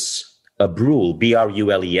rules. A rule,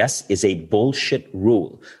 B-R-U-L-E-S, is a bullshit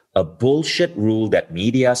rule. A bullshit rule that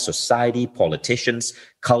media, society, politicians,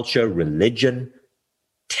 culture, religion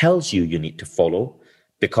tells you need to follow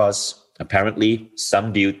because apparently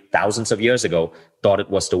some dude thousands of years ago thought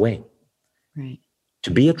it was the way. Right.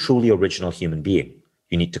 To be a truly original human being,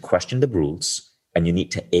 you need to question the rules and you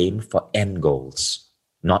need to aim for end goals,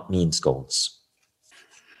 not means goals.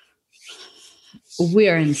 We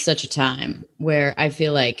are in such a time where I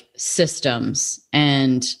feel like systems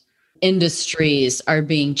and industries are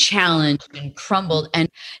being challenged and crumbled. And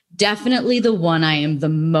definitely the one I am the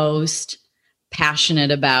most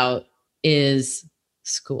passionate about is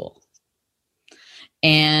school.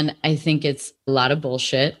 And I think it's a lot of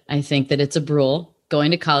bullshit. I think that it's a brule.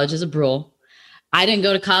 Going to college is a brule. I didn't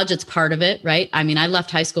go to college. It's part of it, right? I mean, I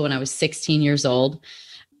left high school when I was 16 years old.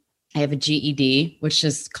 I have a GED, which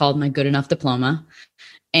is called my good enough diploma.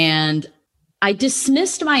 And I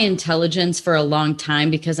dismissed my intelligence for a long time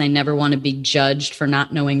because I never want to be judged for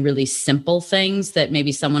not knowing really simple things that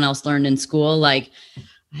maybe someone else learned in school. Like,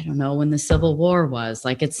 I don't know when the Civil War was.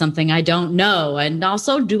 Like, it's something I don't know. And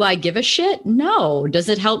also, do I give a shit? No. Does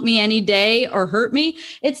it help me any day or hurt me?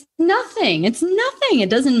 It's nothing. It's nothing. It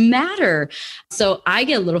doesn't matter. So I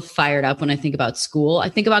get a little fired up when I think about school. I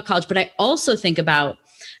think about college, but I also think about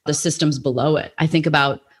the systems below it. I think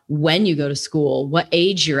about when you go to school, what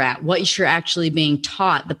age you're at, what you're actually being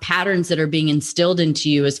taught, the patterns that are being instilled into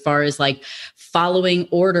you as far as like following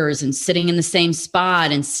orders and sitting in the same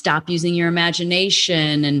spot and stop using your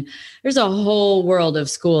imagination. And there's a whole world of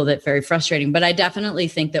school that's very frustrating. But I definitely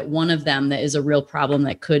think that one of them that is a real problem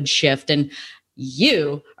that could shift, and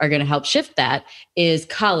you are going to help shift that, is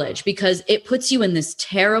college, because it puts you in this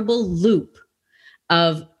terrible loop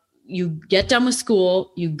of you get done with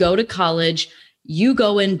school, you go to college, you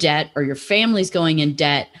go in debt, or your family's going in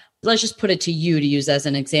debt. Let's just put it to you to use as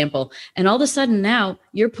an example. And all of a sudden now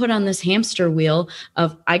you're put on this hamster wheel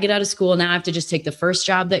of, I get out of school, now I have to just take the first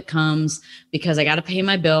job that comes because I got to pay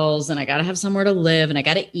my bills and I got to have somewhere to live and I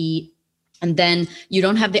got to eat. And then you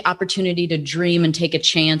don't have the opportunity to dream and take a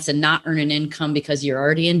chance and not earn an income because you're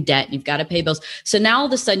already in debt and you've got to pay bills. So now all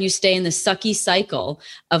of a sudden you stay in this sucky cycle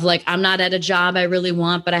of like, I'm not at a job I really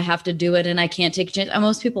want, but I have to do it and I can't take a chance. And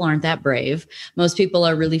most people aren't that brave. Most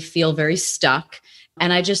people really feel very stuck.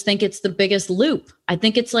 And I just think it's the biggest loop. I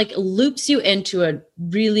think it's like loops you into a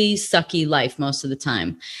really sucky life most of the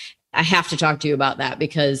time. I have to talk to you about that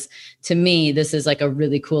because to me, this is like a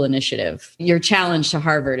really cool initiative. Your challenge to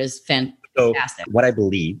Harvard is fantastic. So what I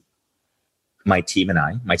believe, my team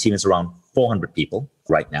is around 400 people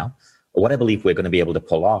right now. What I believe we're going to be able to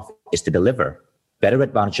pull off is to deliver better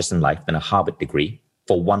advantages in life than a Harvard degree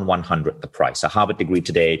for 1/100th the price. A Harvard degree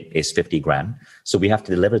today is $50,000. So we have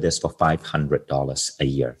to deliver this for $500 a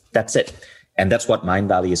year. That's it. And that's what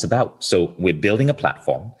Mindvalley is about. So we're building a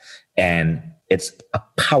platform and it's a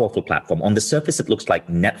powerful platform. On the surface, it looks like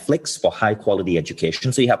Netflix for high quality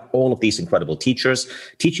education. So you have all of these incredible teachers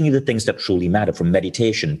teaching you the things that truly matter, from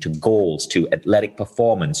meditation to goals, to athletic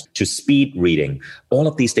performance, to speed reading, all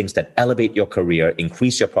of these things that elevate your career,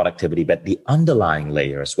 increase your productivity. But the underlying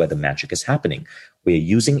layer is where the magic is happening. We're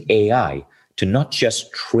using AI to not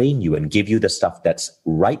just train you and give you the stuff that's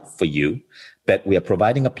right for you, but we are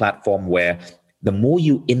providing a platform where the more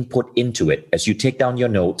you input into it, as you take down your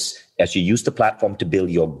notes, as you use the platform to build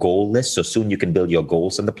your goal list, so soon you can build your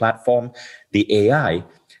goals on the platform, the AI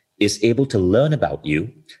is able to learn about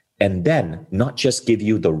you and then not just give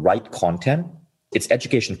you the right content, it's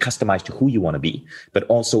education customized to who you want to be, but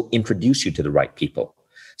also introduce you to the right people.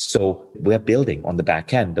 So we're building on the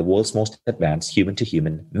back end the world's most advanced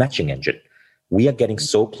human-to-human matching engine. We are getting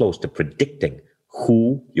so close to predicting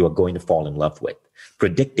who you are going to fall in love with,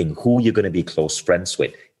 predicting who you're going to be close friends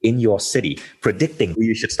with in your city, predicting who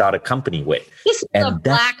you should start a company with. This is a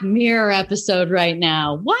Black Mirror episode right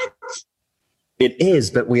now. What? It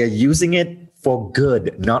is, but we are using it for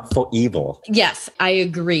good, not for evil. Yes, I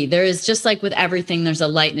agree. There is, just like with everything, there's a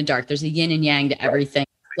light and a dark. There's a yin and yang to everything.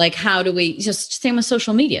 Like, how do we, just same with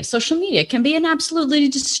social media. Social media can be an absolutely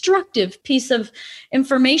destructive piece of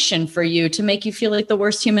information for you to make you feel like the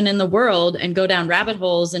worst human in the world and go down rabbit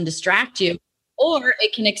holes and distract you, or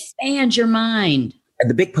it can expand your mind. And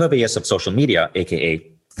the big purveyors of social media, aka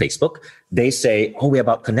Facebook, they say, oh, we're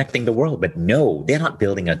about connecting the world. But no, they're not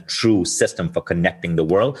building a true system for connecting the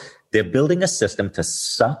world. They're building a system to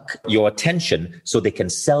suck your attention so they can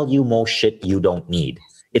sell you more shit you don't need.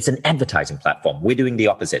 It's an advertising platform. We're doing the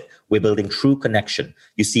opposite. We're building true connection.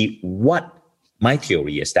 You see, what my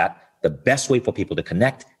theory is that the best way for people to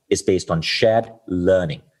connect is based on shared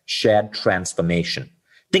learning, shared transformation.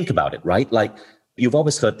 Think about it, right? Like, you've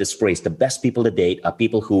always heard this phrase, the best people to date are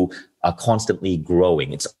people who are constantly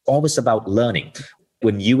growing. It's always about learning.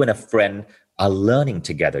 When you and a friend are learning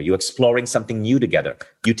together, you're exploring something new together,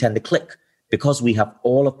 you tend to click. Because we have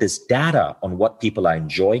all of this data on what people are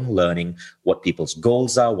enjoying learning, what people's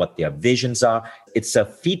goals are, what their visions are. It's a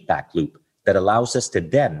feedback loop that allows us to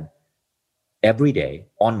then, every day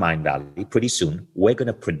on Mindvalley, pretty soon, we're going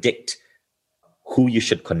to predict who you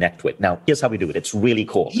should connect with. Now, here's how we do it. It's really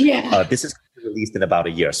cool. Yeah. This is released in about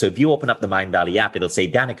a year. So if you open up the Mindvalley app, it'll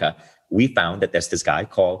say, Danica, we found that there's this guy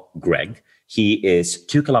called Greg. He is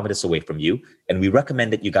 2 kilometers away from you, and we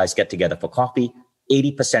recommend that you guys get together for coffee.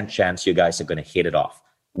 80% chance you guys are going to hit it off.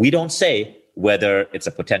 We don't say whether it's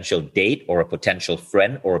a potential date or a potential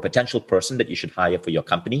friend or a potential person that you should hire for your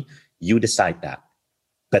company. You decide that.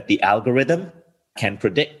 But the algorithm can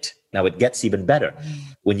predict. Now it gets even better.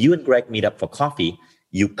 When you and Greg meet up for coffee,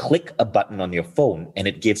 you click a button on your phone and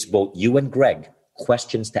it gives both you and Greg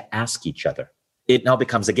questions to ask each other. It now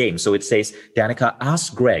becomes a game. So it says, Danica,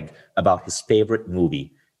 ask Greg about his favorite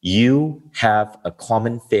movie. You have a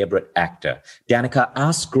common favorite actor. Danica,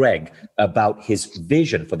 ask Greg about his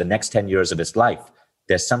vision for the next 10 years of his life.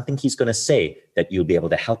 There's something he's going to say that you'll be able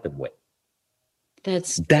to help him with.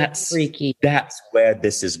 That's freaky. That's where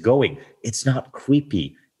this is going. It's not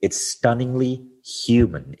creepy. It's stunningly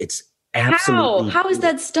human. It's absolutely... How is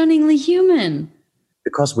that stunningly human?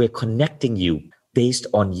 Because we're connecting you based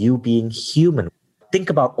on you being human. Think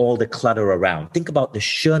about all the clutter around. Think about the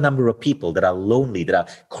sheer number of people that are lonely, that are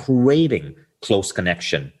craving close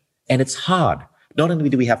connection. And it's hard. Not only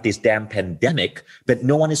do we have this damn pandemic, but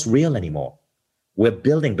no one is real anymore. We're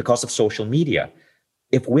building because of social media.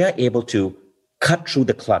 If we're able to cut through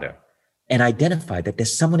the clutter and identify that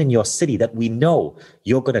there's someone in your city that we know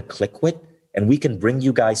you're going to click with, and we can bring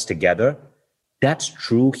you guys together, that's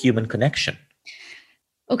true human connection.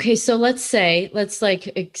 Okay, so let's like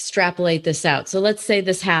extrapolate this out. So let's say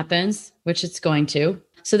this happens, which it's going to.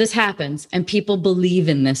 So this happens and people believe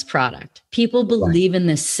in this product. People believe in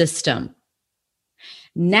this system.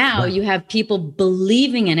 Now you have people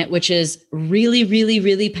believing in it, which is really, really,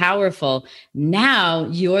 really powerful. Now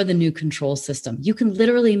you're the new control system. You can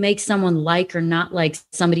literally make someone like or not like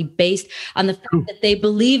somebody based on the fact that they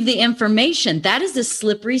believe the information. That is a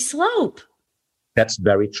slippery slope. That's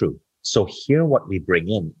very true. So here what we bring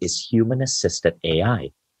in is human-assisted AI.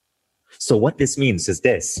 So what this means is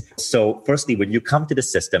this. So firstly, when you come to the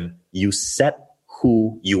system, you set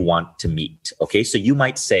who you want to meet. Okay, so you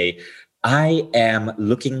might say, I am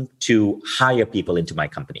looking to hire people into my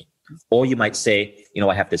company. Or you might say,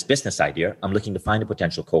 I have this business idea. I'm looking to find a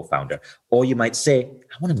potential co-founder. Or you might say,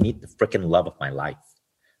 I want to meet the freaking love of my life.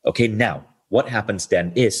 Okay, now what happens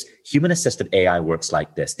then is human-assisted AI works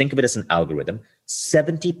like this. Think of it as an algorithm.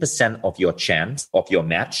 70% of your chance of your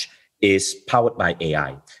match is powered by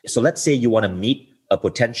AI. So let's say you want to meet a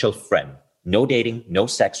potential friend. No dating, no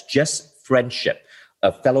sex, just friendship.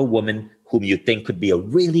 A fellow woman whom you think could be a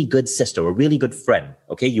really good sister, a really good friend.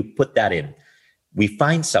 Okay, you put that in. We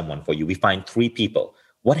find someone for you. We find 3 people.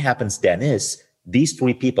 What happens then is these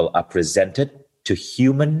 3 people are presented to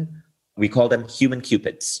we call them human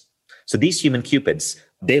cupids. So these human cupids,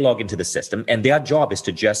 they log into the system and their job is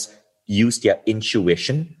to just use their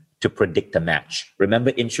intuition to predict a match. Remember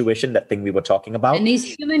intuition, that thing we were talking about? And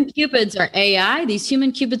these human cupids are AI? These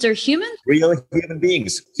human cupids are humans? Real human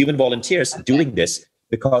beings, human volunteers doing this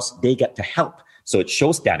because they get to help. So it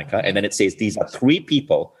shows Danica, and then it says these are 3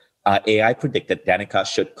 people AI predicted Danica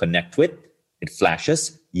should connect with. It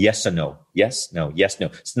flashes yes or no, yes, no, yes, no.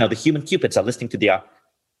 So now the human cupids are listening to their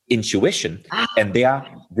intuition, and they are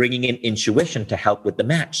bringing in intuition to help with the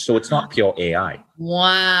match. So it's not pure AI.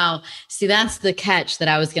 Wow. See, that's the catch that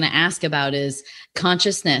I was going to ask about is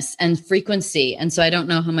consciousness and frequency. And so I don't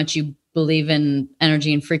know how much you believe in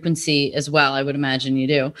energy and frequency as well. I would imagine you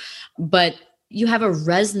do. But you have a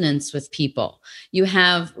resonance with people. You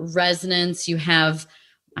have resonance.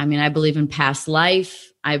 I believe in past life.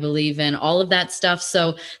 I believe in all of that stuff.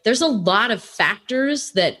 So there's a lot of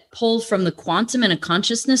factors that pull from the quantum in a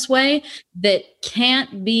consciousness way that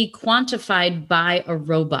can't be quantified by a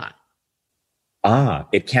robot.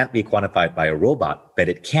 It can't be quantified by a robot, but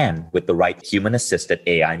it can with the right human-assisted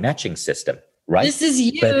AI matching system, right? This is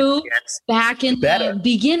you back in the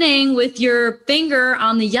beginning with your finger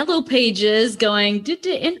on the yellow pages going,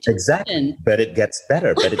 exactly. But it gets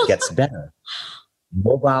better,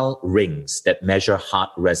 Mobile rings that measure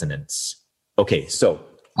heart resonance. Okay, so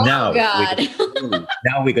now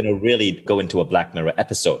we're going to really go into a Black Mirror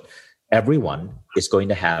episode. Everyone is going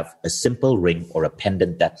to have a simple ring or a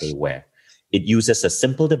pendant that they wear. It uses a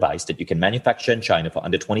simple device that you can manufacture in China for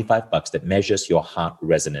under $25 that measures your heart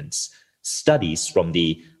resonance. Studies from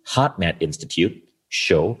the HeartMath Institute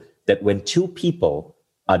show that when 2 people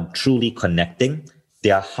are truly connecting,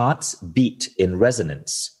 their hearts beat in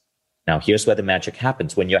resonance. Now, here's where the magic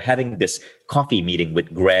happens. When you're having this coffee meeting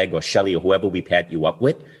with Greg or Shelly or whoever we paired you up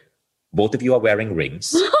with, both of you are wearing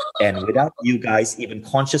rings. And without you guys even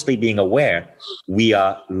consciously being aware, we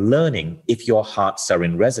are learning if your hearts are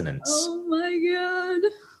in resonance. Oh my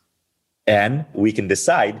God. And we can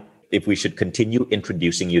decide if we should continue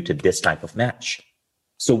introducing you to this type of match.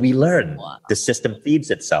 So we learn. Wow. The system feeds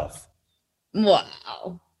itself.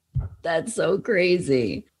 Wow. That's so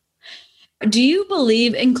crazy. Do you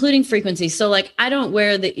believe, including frequency? So like, I don't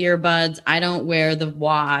wear the earbuds. I don't wear the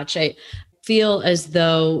watch. I feel as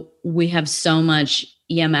though we have so much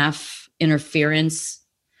EMF interference,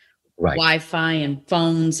 right? Wi-Fi and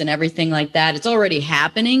phones and everything like that. It's already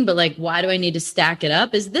happening, but like, why do I need to stack it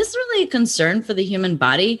up? Is this really a concern for the human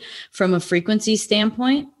body from a frequency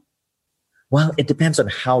standpoint? Well, it depends on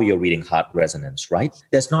how you're reading heart resonance, right?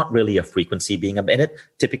 There's not really a frequency being emitted.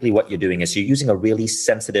 Typically what you're doing is you're using a really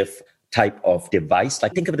sensitive type of device.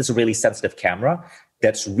 Like think of it as a really sensitive camera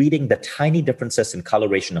that's reading the tiny differences in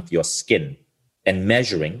coloration of your skin and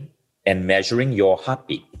measuring your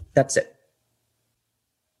heartbeat. That's it.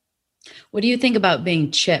 What do you think about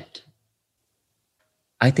being chipped?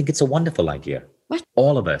 I think it's a wonderful idea. What?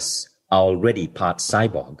 All of us are already part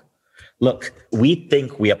cyborg. Look, we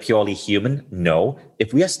think we are purely human. No,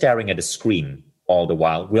 if we are staring at a screen all the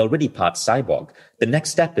while, we're already part cyborg. The next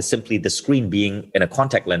step is simply the screen being in a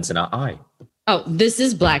contact lens in our eye. Oh, this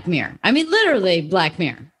is Black Mirror. I mean, literally Black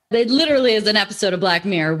Mirror. It literally is an episode of Black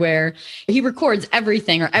Mirror where he records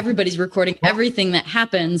everything, or everybody's recording everything that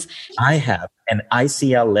happens. I have an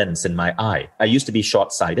ICL lens in my eye. I used to be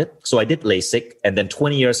short-sighted, so I did LASIK. And then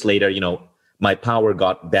 20 years later, my power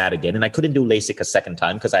got bad again. And I couldn't do LASIK a second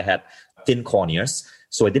time because I had thin corneas.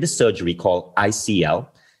 So I did a surgery called ICL.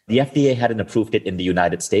 The FDA hadn't approved it in the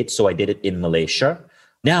United States, so I did it in Malaysia.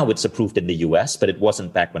 Now it's approved in the US, but it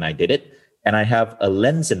wasn't back when I did it. And I have a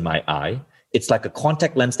lens in my eye. It's like a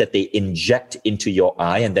contact lens that they inject into your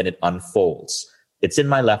eye and then it unfolds. It's in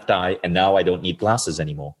my left eye, and now I don't need glasses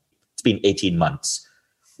anymore. It's been 18 months.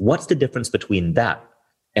 What's the difference between that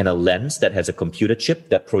and a lens that has a computer chip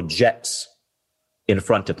that projects in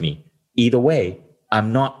front of me? Either way,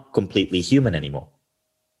 I'm not completely human anymore.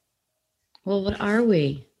 Well, what are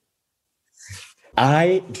we?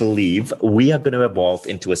 I believe we are going to evolve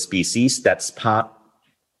into a species that's part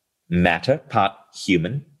matter, part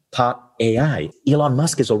human, part AI. Elon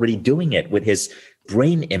Musk is already doing it with his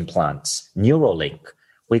brain implants, Neuralink.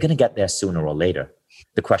 We're going to get there sooner or later.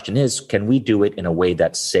 The question is, can we do it in a way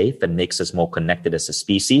that's safe and makes us more connected as a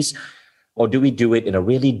species? Or do we do it in a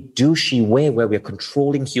really douchey way where we're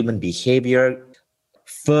controlling human behavior,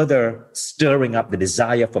 further stirring up the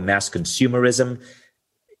desire for mass consumerism?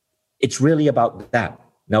 It's really about that.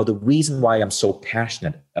 Now, the reason why I'm so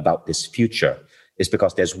passionate about this future is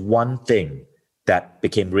because there's one thing that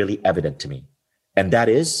became really evident to me. And that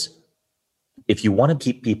is, if you want to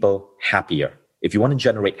keep people happier, if you want to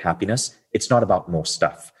generate happiness, it's not about more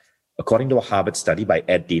stuff. According to a Harvard study by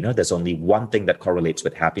Ed Diener, there's only one thing that correlates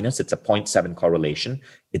with happiness. It's a 0.7 correlation.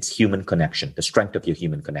 It's human connection, the strength of your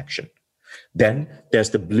human connection. Then there's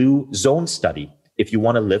the Blue Zone study. If you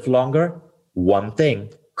want to live longer, one thing,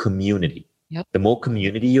 community. Yep. The more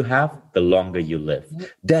community you have, the longer you live. Yep.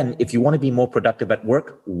 Then if you want to be more productive at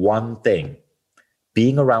work, one thing,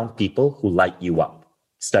 being around people who light you up.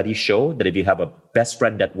 Studies show that if you have a best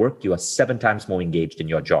friend at work, you are 7 times more engaged in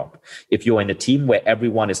your job. If you're in a team where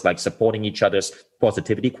everyone is like supporting each other's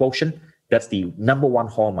positivity quotient, that's the number one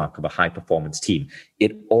hallmark of a high performance team.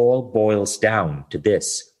 It all boils down to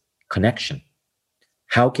this connection.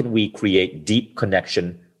 How can we create deep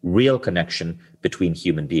connection, real connection between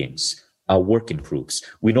human beings? Our work improves.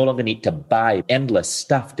 We no longer need to buy endless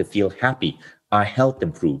stuff to feel happy. Our health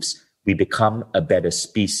improves. We become a better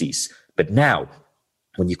species. But now,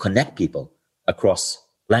 when you connect people across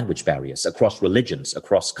language barriers, across religions,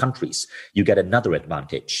 across countries, you get another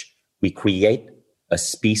advantage. We create a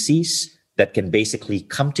species that can basically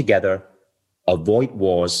come together, avoid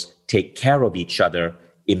wars, take care of each other,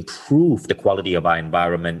 improve the quality of our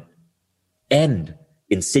environment, end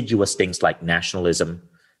insidious things like nationalism,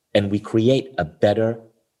 and we create a better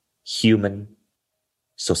human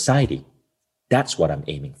society. That's what I'm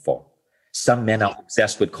aiming for. Some men are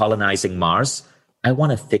obsessed with colonizing Mars. I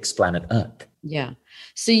want to fix planet Earth. Yeah.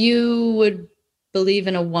 So you would believe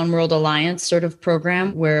in a one world alliance sort of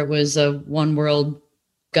program where it was a one world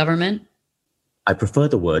government? I prefer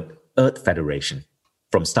the word Earth Federation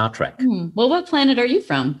from Star Trek. Well, what planet are you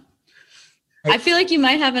from? I feel like you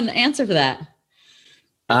might have an answer for that.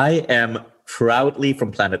 I am proudly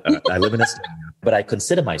from planet Earth. I live in Australia, but I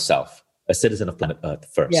consider myself a citizen of planet Earth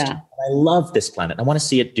first. Yeah. I love this planet. I want to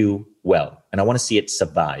see it do well, and I want to see it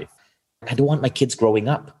survive. I don't want my kids growing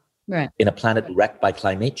up in a planet wrecked by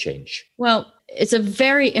climate change. Well, it's a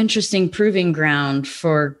very interesting proving ground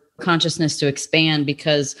for consciousness to expand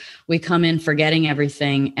because we come in forgetting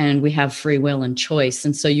everything and we have free will and choice.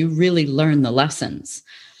 And so you really learn the lessons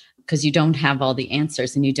because you don't have all the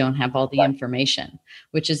answers and you don't have all the information,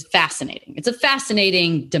 which is fascinating. It's a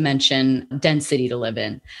fascinating dimension, density to live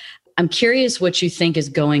in. I'm curious what you think is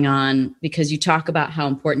going on because you talk about how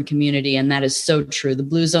important community, and that is so true. The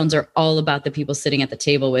blue zones are all about the people sitting at the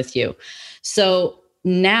table with you. So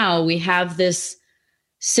now we have this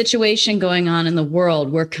situation going on in the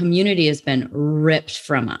world where community has been ripped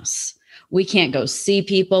from us. We can't go see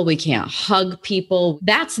people. We can't hug people.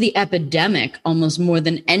 That's the epidemic almost more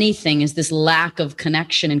than anything, is this lack of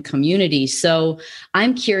connection and community. So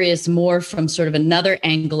I'm curious more from sort of another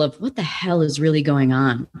angle of what the hell is really going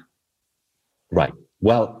on? Right.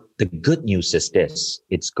 Well, the good news is this.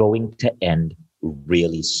 It's going to end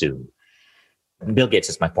really soon. Bill Gates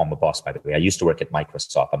is my former boss, by the way. I used to work at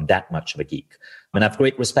Microsoft. I'm that much of a geek. And I have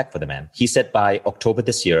great respect for the man. He said by October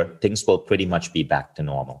this year, things will pretty much be back to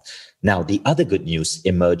normal. Now, the other good news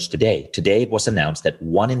emerged today. Today, it was announced that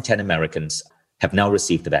 1 in 10 Americans have now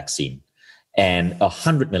received the vaccine. And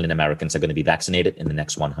 100 million Americans are going to be vaccinated in the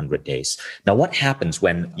next 100 days. Now, what happens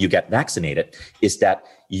when you get vaccinated is that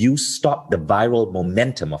you stop the viral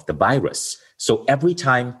momentum of the virus. So every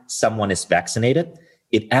time someone is vaccinated,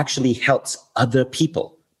 it actually helps other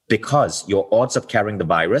people because your odds of carrying the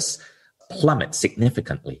virus plummet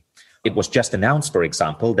significantly. It was just announced, for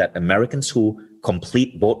example, that Americans who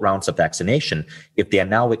complete both rounds of vaccination, if they are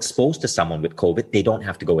now exposed to someone with COVID, they don't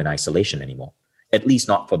have to go in isolation anymore. at least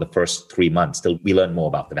not for the first 3 months till we learn more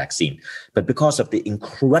about the vaccine. But because of the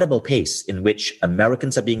incredible pace in which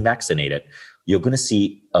Americans are being vaccinated, you're going to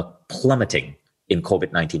see a plummeting in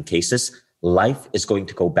COVID-19 cases. Life is going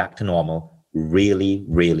to go back to normal really,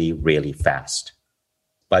 really, really fast.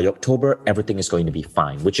 By October, everything is going to be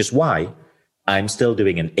fine, which is why I'm still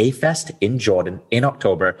doing an A-Fest in Jordan in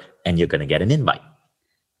October, and you're going to get an invite.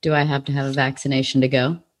 Do I have to have a vaccination to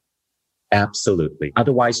go? Absolutely.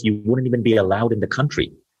 Otherwise, you wouldn't even be allowed in the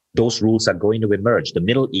country. Those rules are going to emerge. The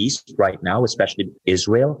Middle East right now, especially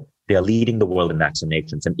Israel, they are leading the world in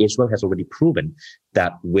vaccinations. And Israel has already proven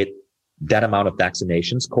that with that amount of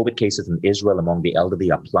vaccinations, COVID cases in Israel among the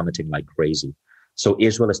elderly are plummeting like crazy. So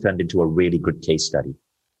Israel has turned into a really good case study.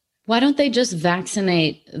 Why don't they just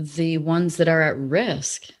vaccinate the ones that are at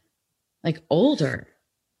risk, like older?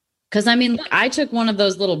 Because I mean, I took one of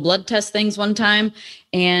those little blood test things one time,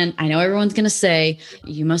 and I know everyone's going to say,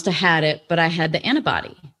 you must have had it, but I had the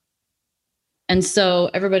antibody. And so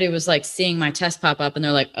everybody was like seeing my test pop up and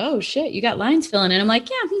they're like, oh shit, you got lines filling in. I'm like,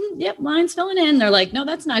 yeah, yep, lines filling in. They're like, no,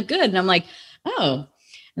 that's not good. And I'm like, oh.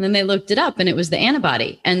 And then they looked it up and it was the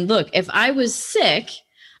antibody. And look, if I was sick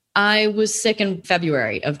in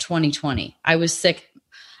February of 2020. I was sick.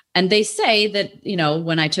 And they say that, you know,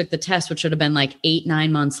 when I took the test, which would have been like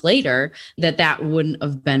 8-9 months later, that wouldn't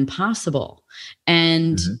have been possible.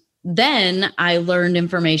 And then I learned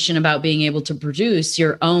information about being able to produce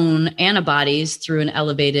your own antibodies through an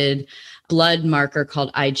elevated blood marker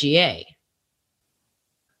called IgA.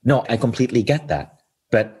 No, I completely get that.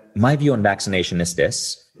 But my view on vaccination is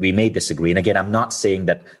this. We may disagree. And again, I'm not saying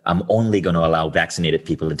that I'm only going to allow vaccinated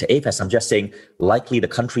people into AFES. I'm just saying likely the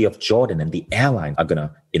country of Jordan and the airline are going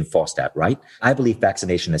to enforce that, right? I believe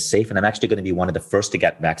vaccination is safe. And I'm actually going to be one of the first to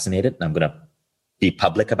get vaccinated. And I'm going to be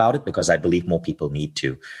public about it because I believe more people need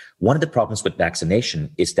to. One of the problems with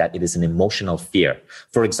vaccination is that it is an emotional fear.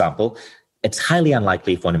 For example, it's highly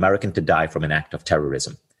unlikely for an American to die from an act of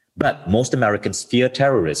terrorism. But most Americans fear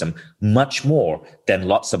terrorism much more than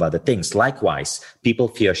lots of other things. Likewise, people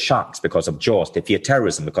fear sharks because of Jaws. They fear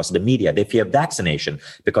terrorism because of the media. They fear vaccination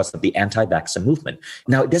because of the anti-vaxxer movement.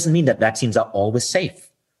 Now, it doesn't mean that vaccines are always safe,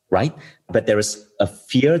 right? But there is a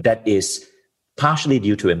fear that is partially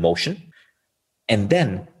due to emotion. And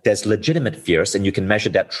then there's legitimate fears, and you can measure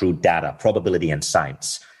that through data, probability, and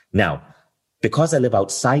science. Now, because I live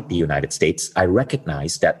outside the United States, I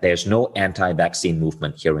recognize that there's no anti-vaccine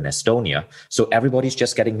movement here in Estonia. So everybody's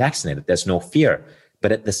just getting vaccinated. There's no fear.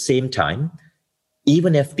 But at the same time,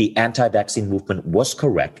 even if the anti-vaccine movement was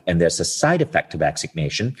correct and there's a side effect to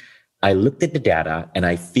vaccination, I looked at the data and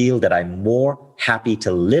I feel that I'm more happy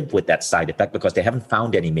to live with that side effect because they haven't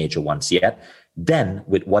found any major ones yet than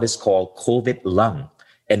with what is called COVID lung.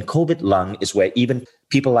 And COVID lung is where even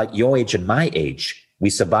people like your age and my age, we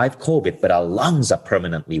survive COVID, but our lungs are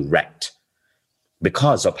permanently wrecked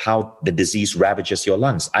because of how the disease ravages your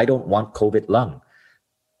lungs. I don't want COVID lung.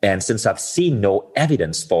 And since I've seen no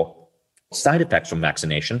evidence for side effects from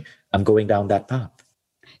vaccination, I'm going down that path.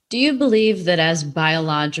 Do you believe that as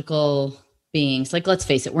biological beings, like, let's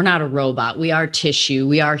face it, we're not a robot. We are tissue.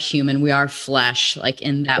 We are human. We are flesh. Like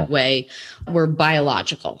in that way, we're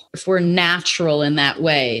biological. If we're natural in that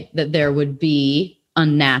way, that there would be a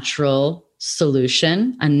natural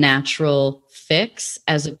solution, a natural fix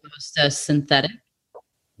as opposed to synthetic?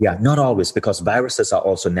 Yeah, not always, because viruses are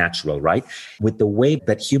also natural, right? With the way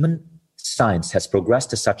that human science has progressed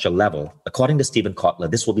to such a level, according to Stephen Kotler,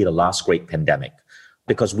 this will be the last great pandemic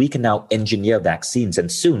because we can now engineer vaccines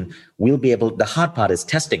and soon we'll be able, the hard part is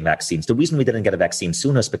testing vaccines. The reason we didn't get a vaccine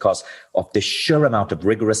sooner is because of the sheer amount of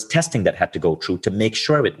rigorous testing that had to go through to make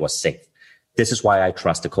sure it was safe. This is why I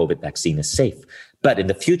trust the COVID vaccine is safe. But in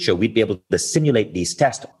the future, we'd be able to simulate these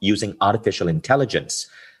tests using artificial intelligence.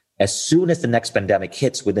 As soon as the next pandemic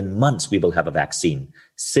hits, within months, we will have a vaccine,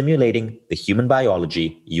 simulating the human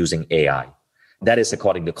biology using AI. That is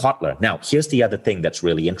according to Kotler. Now, here's the other thing that's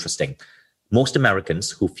really interesting. Most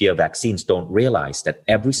Americans who fear vaccines don't realize that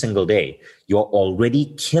every single day, you're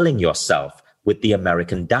already killing yourself with the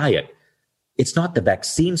American diet. It's not the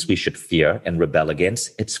vaccines we should fear and rebel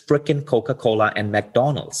against. It's frickin' Coca-Cola and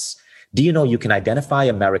McDonald's. Do you know you can identify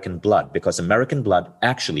American blood? Because American blood,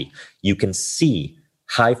 actually, you can see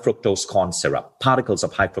high fructose corn syrup, particles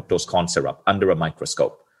of high fructose corn syrup under a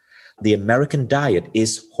microscope. The American diet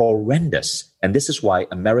is horrendous. And this is why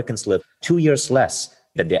Americans live 2 years less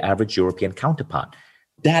than their average European counterpart.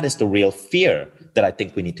 That is the real fear that I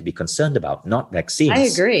think we need to be concerned about, not vaccines. I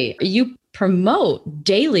agree. You promote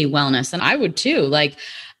daily wellness, and I would too. Like,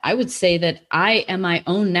 I would say that I am my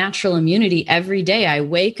own natural immunity every day. I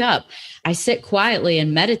wake up, I sit quietly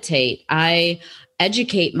and meditate. I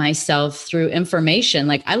educate myself through information.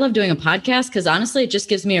 Like I love doing a podcast because honestly, it just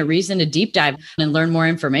gives me a reason to deep dive and learn more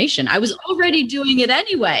information. I was already doing it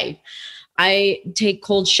anyway. I take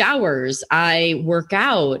cold showers. I work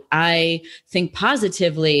out. I think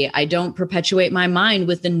positively. I don't perpetuate my mind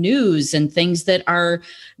with the news and things that are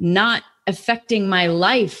not affecting my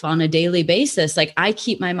life on a daily basis. Like I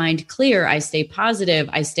keep my mind clear. I stay positive.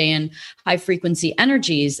 I stay in high frequency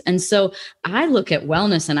energies. And so I look at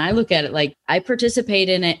wellness and I look at it like I participate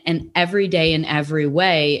in it in every day in every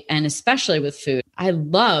way. And especially with food, I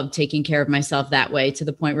love taking care of myself that way to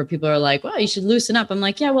the point where people are like, well, you should loosen up. I'm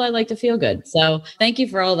like, yeah, well, I like to feel good. So thank you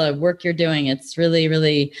for all the work you're doing. It's really,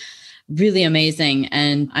 really, really amazing.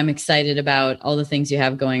 And I'm excited about all the things you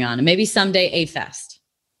have going on and maybe someday a fest.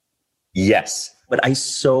 Yes, but I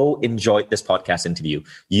so enjoyed this podcast interview.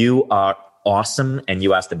 You are awesome and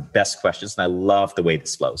you ask the best questions and I love the way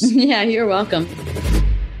this flows. Yeah, you're welcome.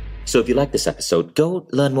 So if you like this episode, go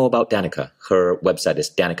learn more about Danica. Her website is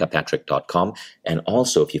danicapatrick.com. And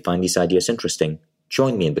also, if you find these ideas interesting,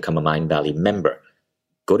 join me and become a Mind Valley member.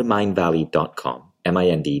 Go to mindvalley.com,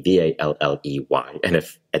 MINDVALLEY. And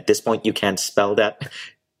if at this point you can't spell that,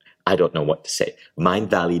 I don't know what to say.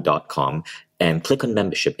 mindvalley.com. And click on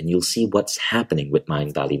membership and you'll see what's happening with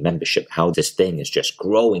Mind Valley membership, how this thing is just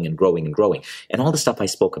growing and growing and growing. And all the stuff I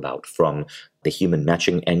spoke about, from the human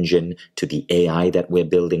matching engine to the AI that we're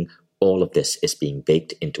building, all of this is being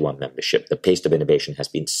baked into our membership. The pace of innovation has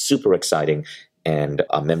been super exciting and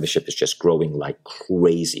our membership is just growing like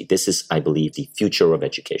crazy. This is, I believe, the future of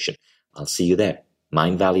education. I'll see you there.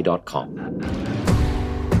 mindvalley.com.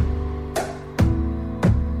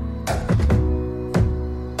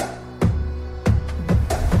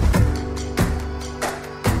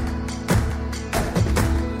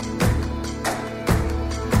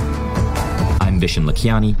 Vishen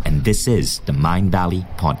Lakhiani, and this is the Mind Valley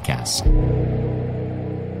Podcast.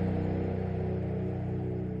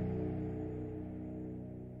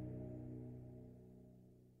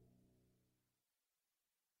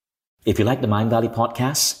 If you like the Mind Valley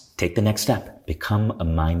Podcast, take the next step. Become a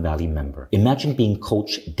Mind Valley member. Imagine being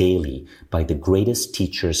coached daily by the greatest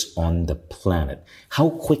teachers on the planet. How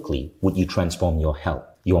quickly would you transform your health,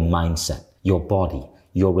 your mindset, your body,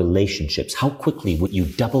 your relationships? How quickly would you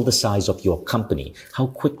double the size of your company? How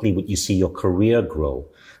quickly would you see your career grow?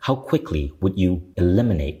 How quickly would you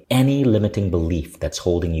eliminate any limiting belief that's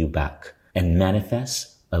holding you back and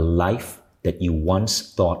manifest a life that you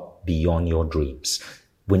once thought beyond your dreams?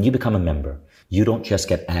 When you become a member, you don't just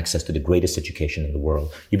get access to the greatest education in the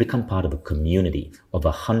world. You become part of a community of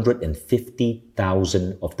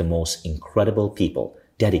 150,000 of the most incredible people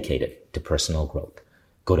dedicated to personal growth.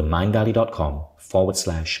 Go to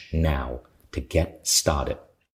mindvalley.com/now to get started.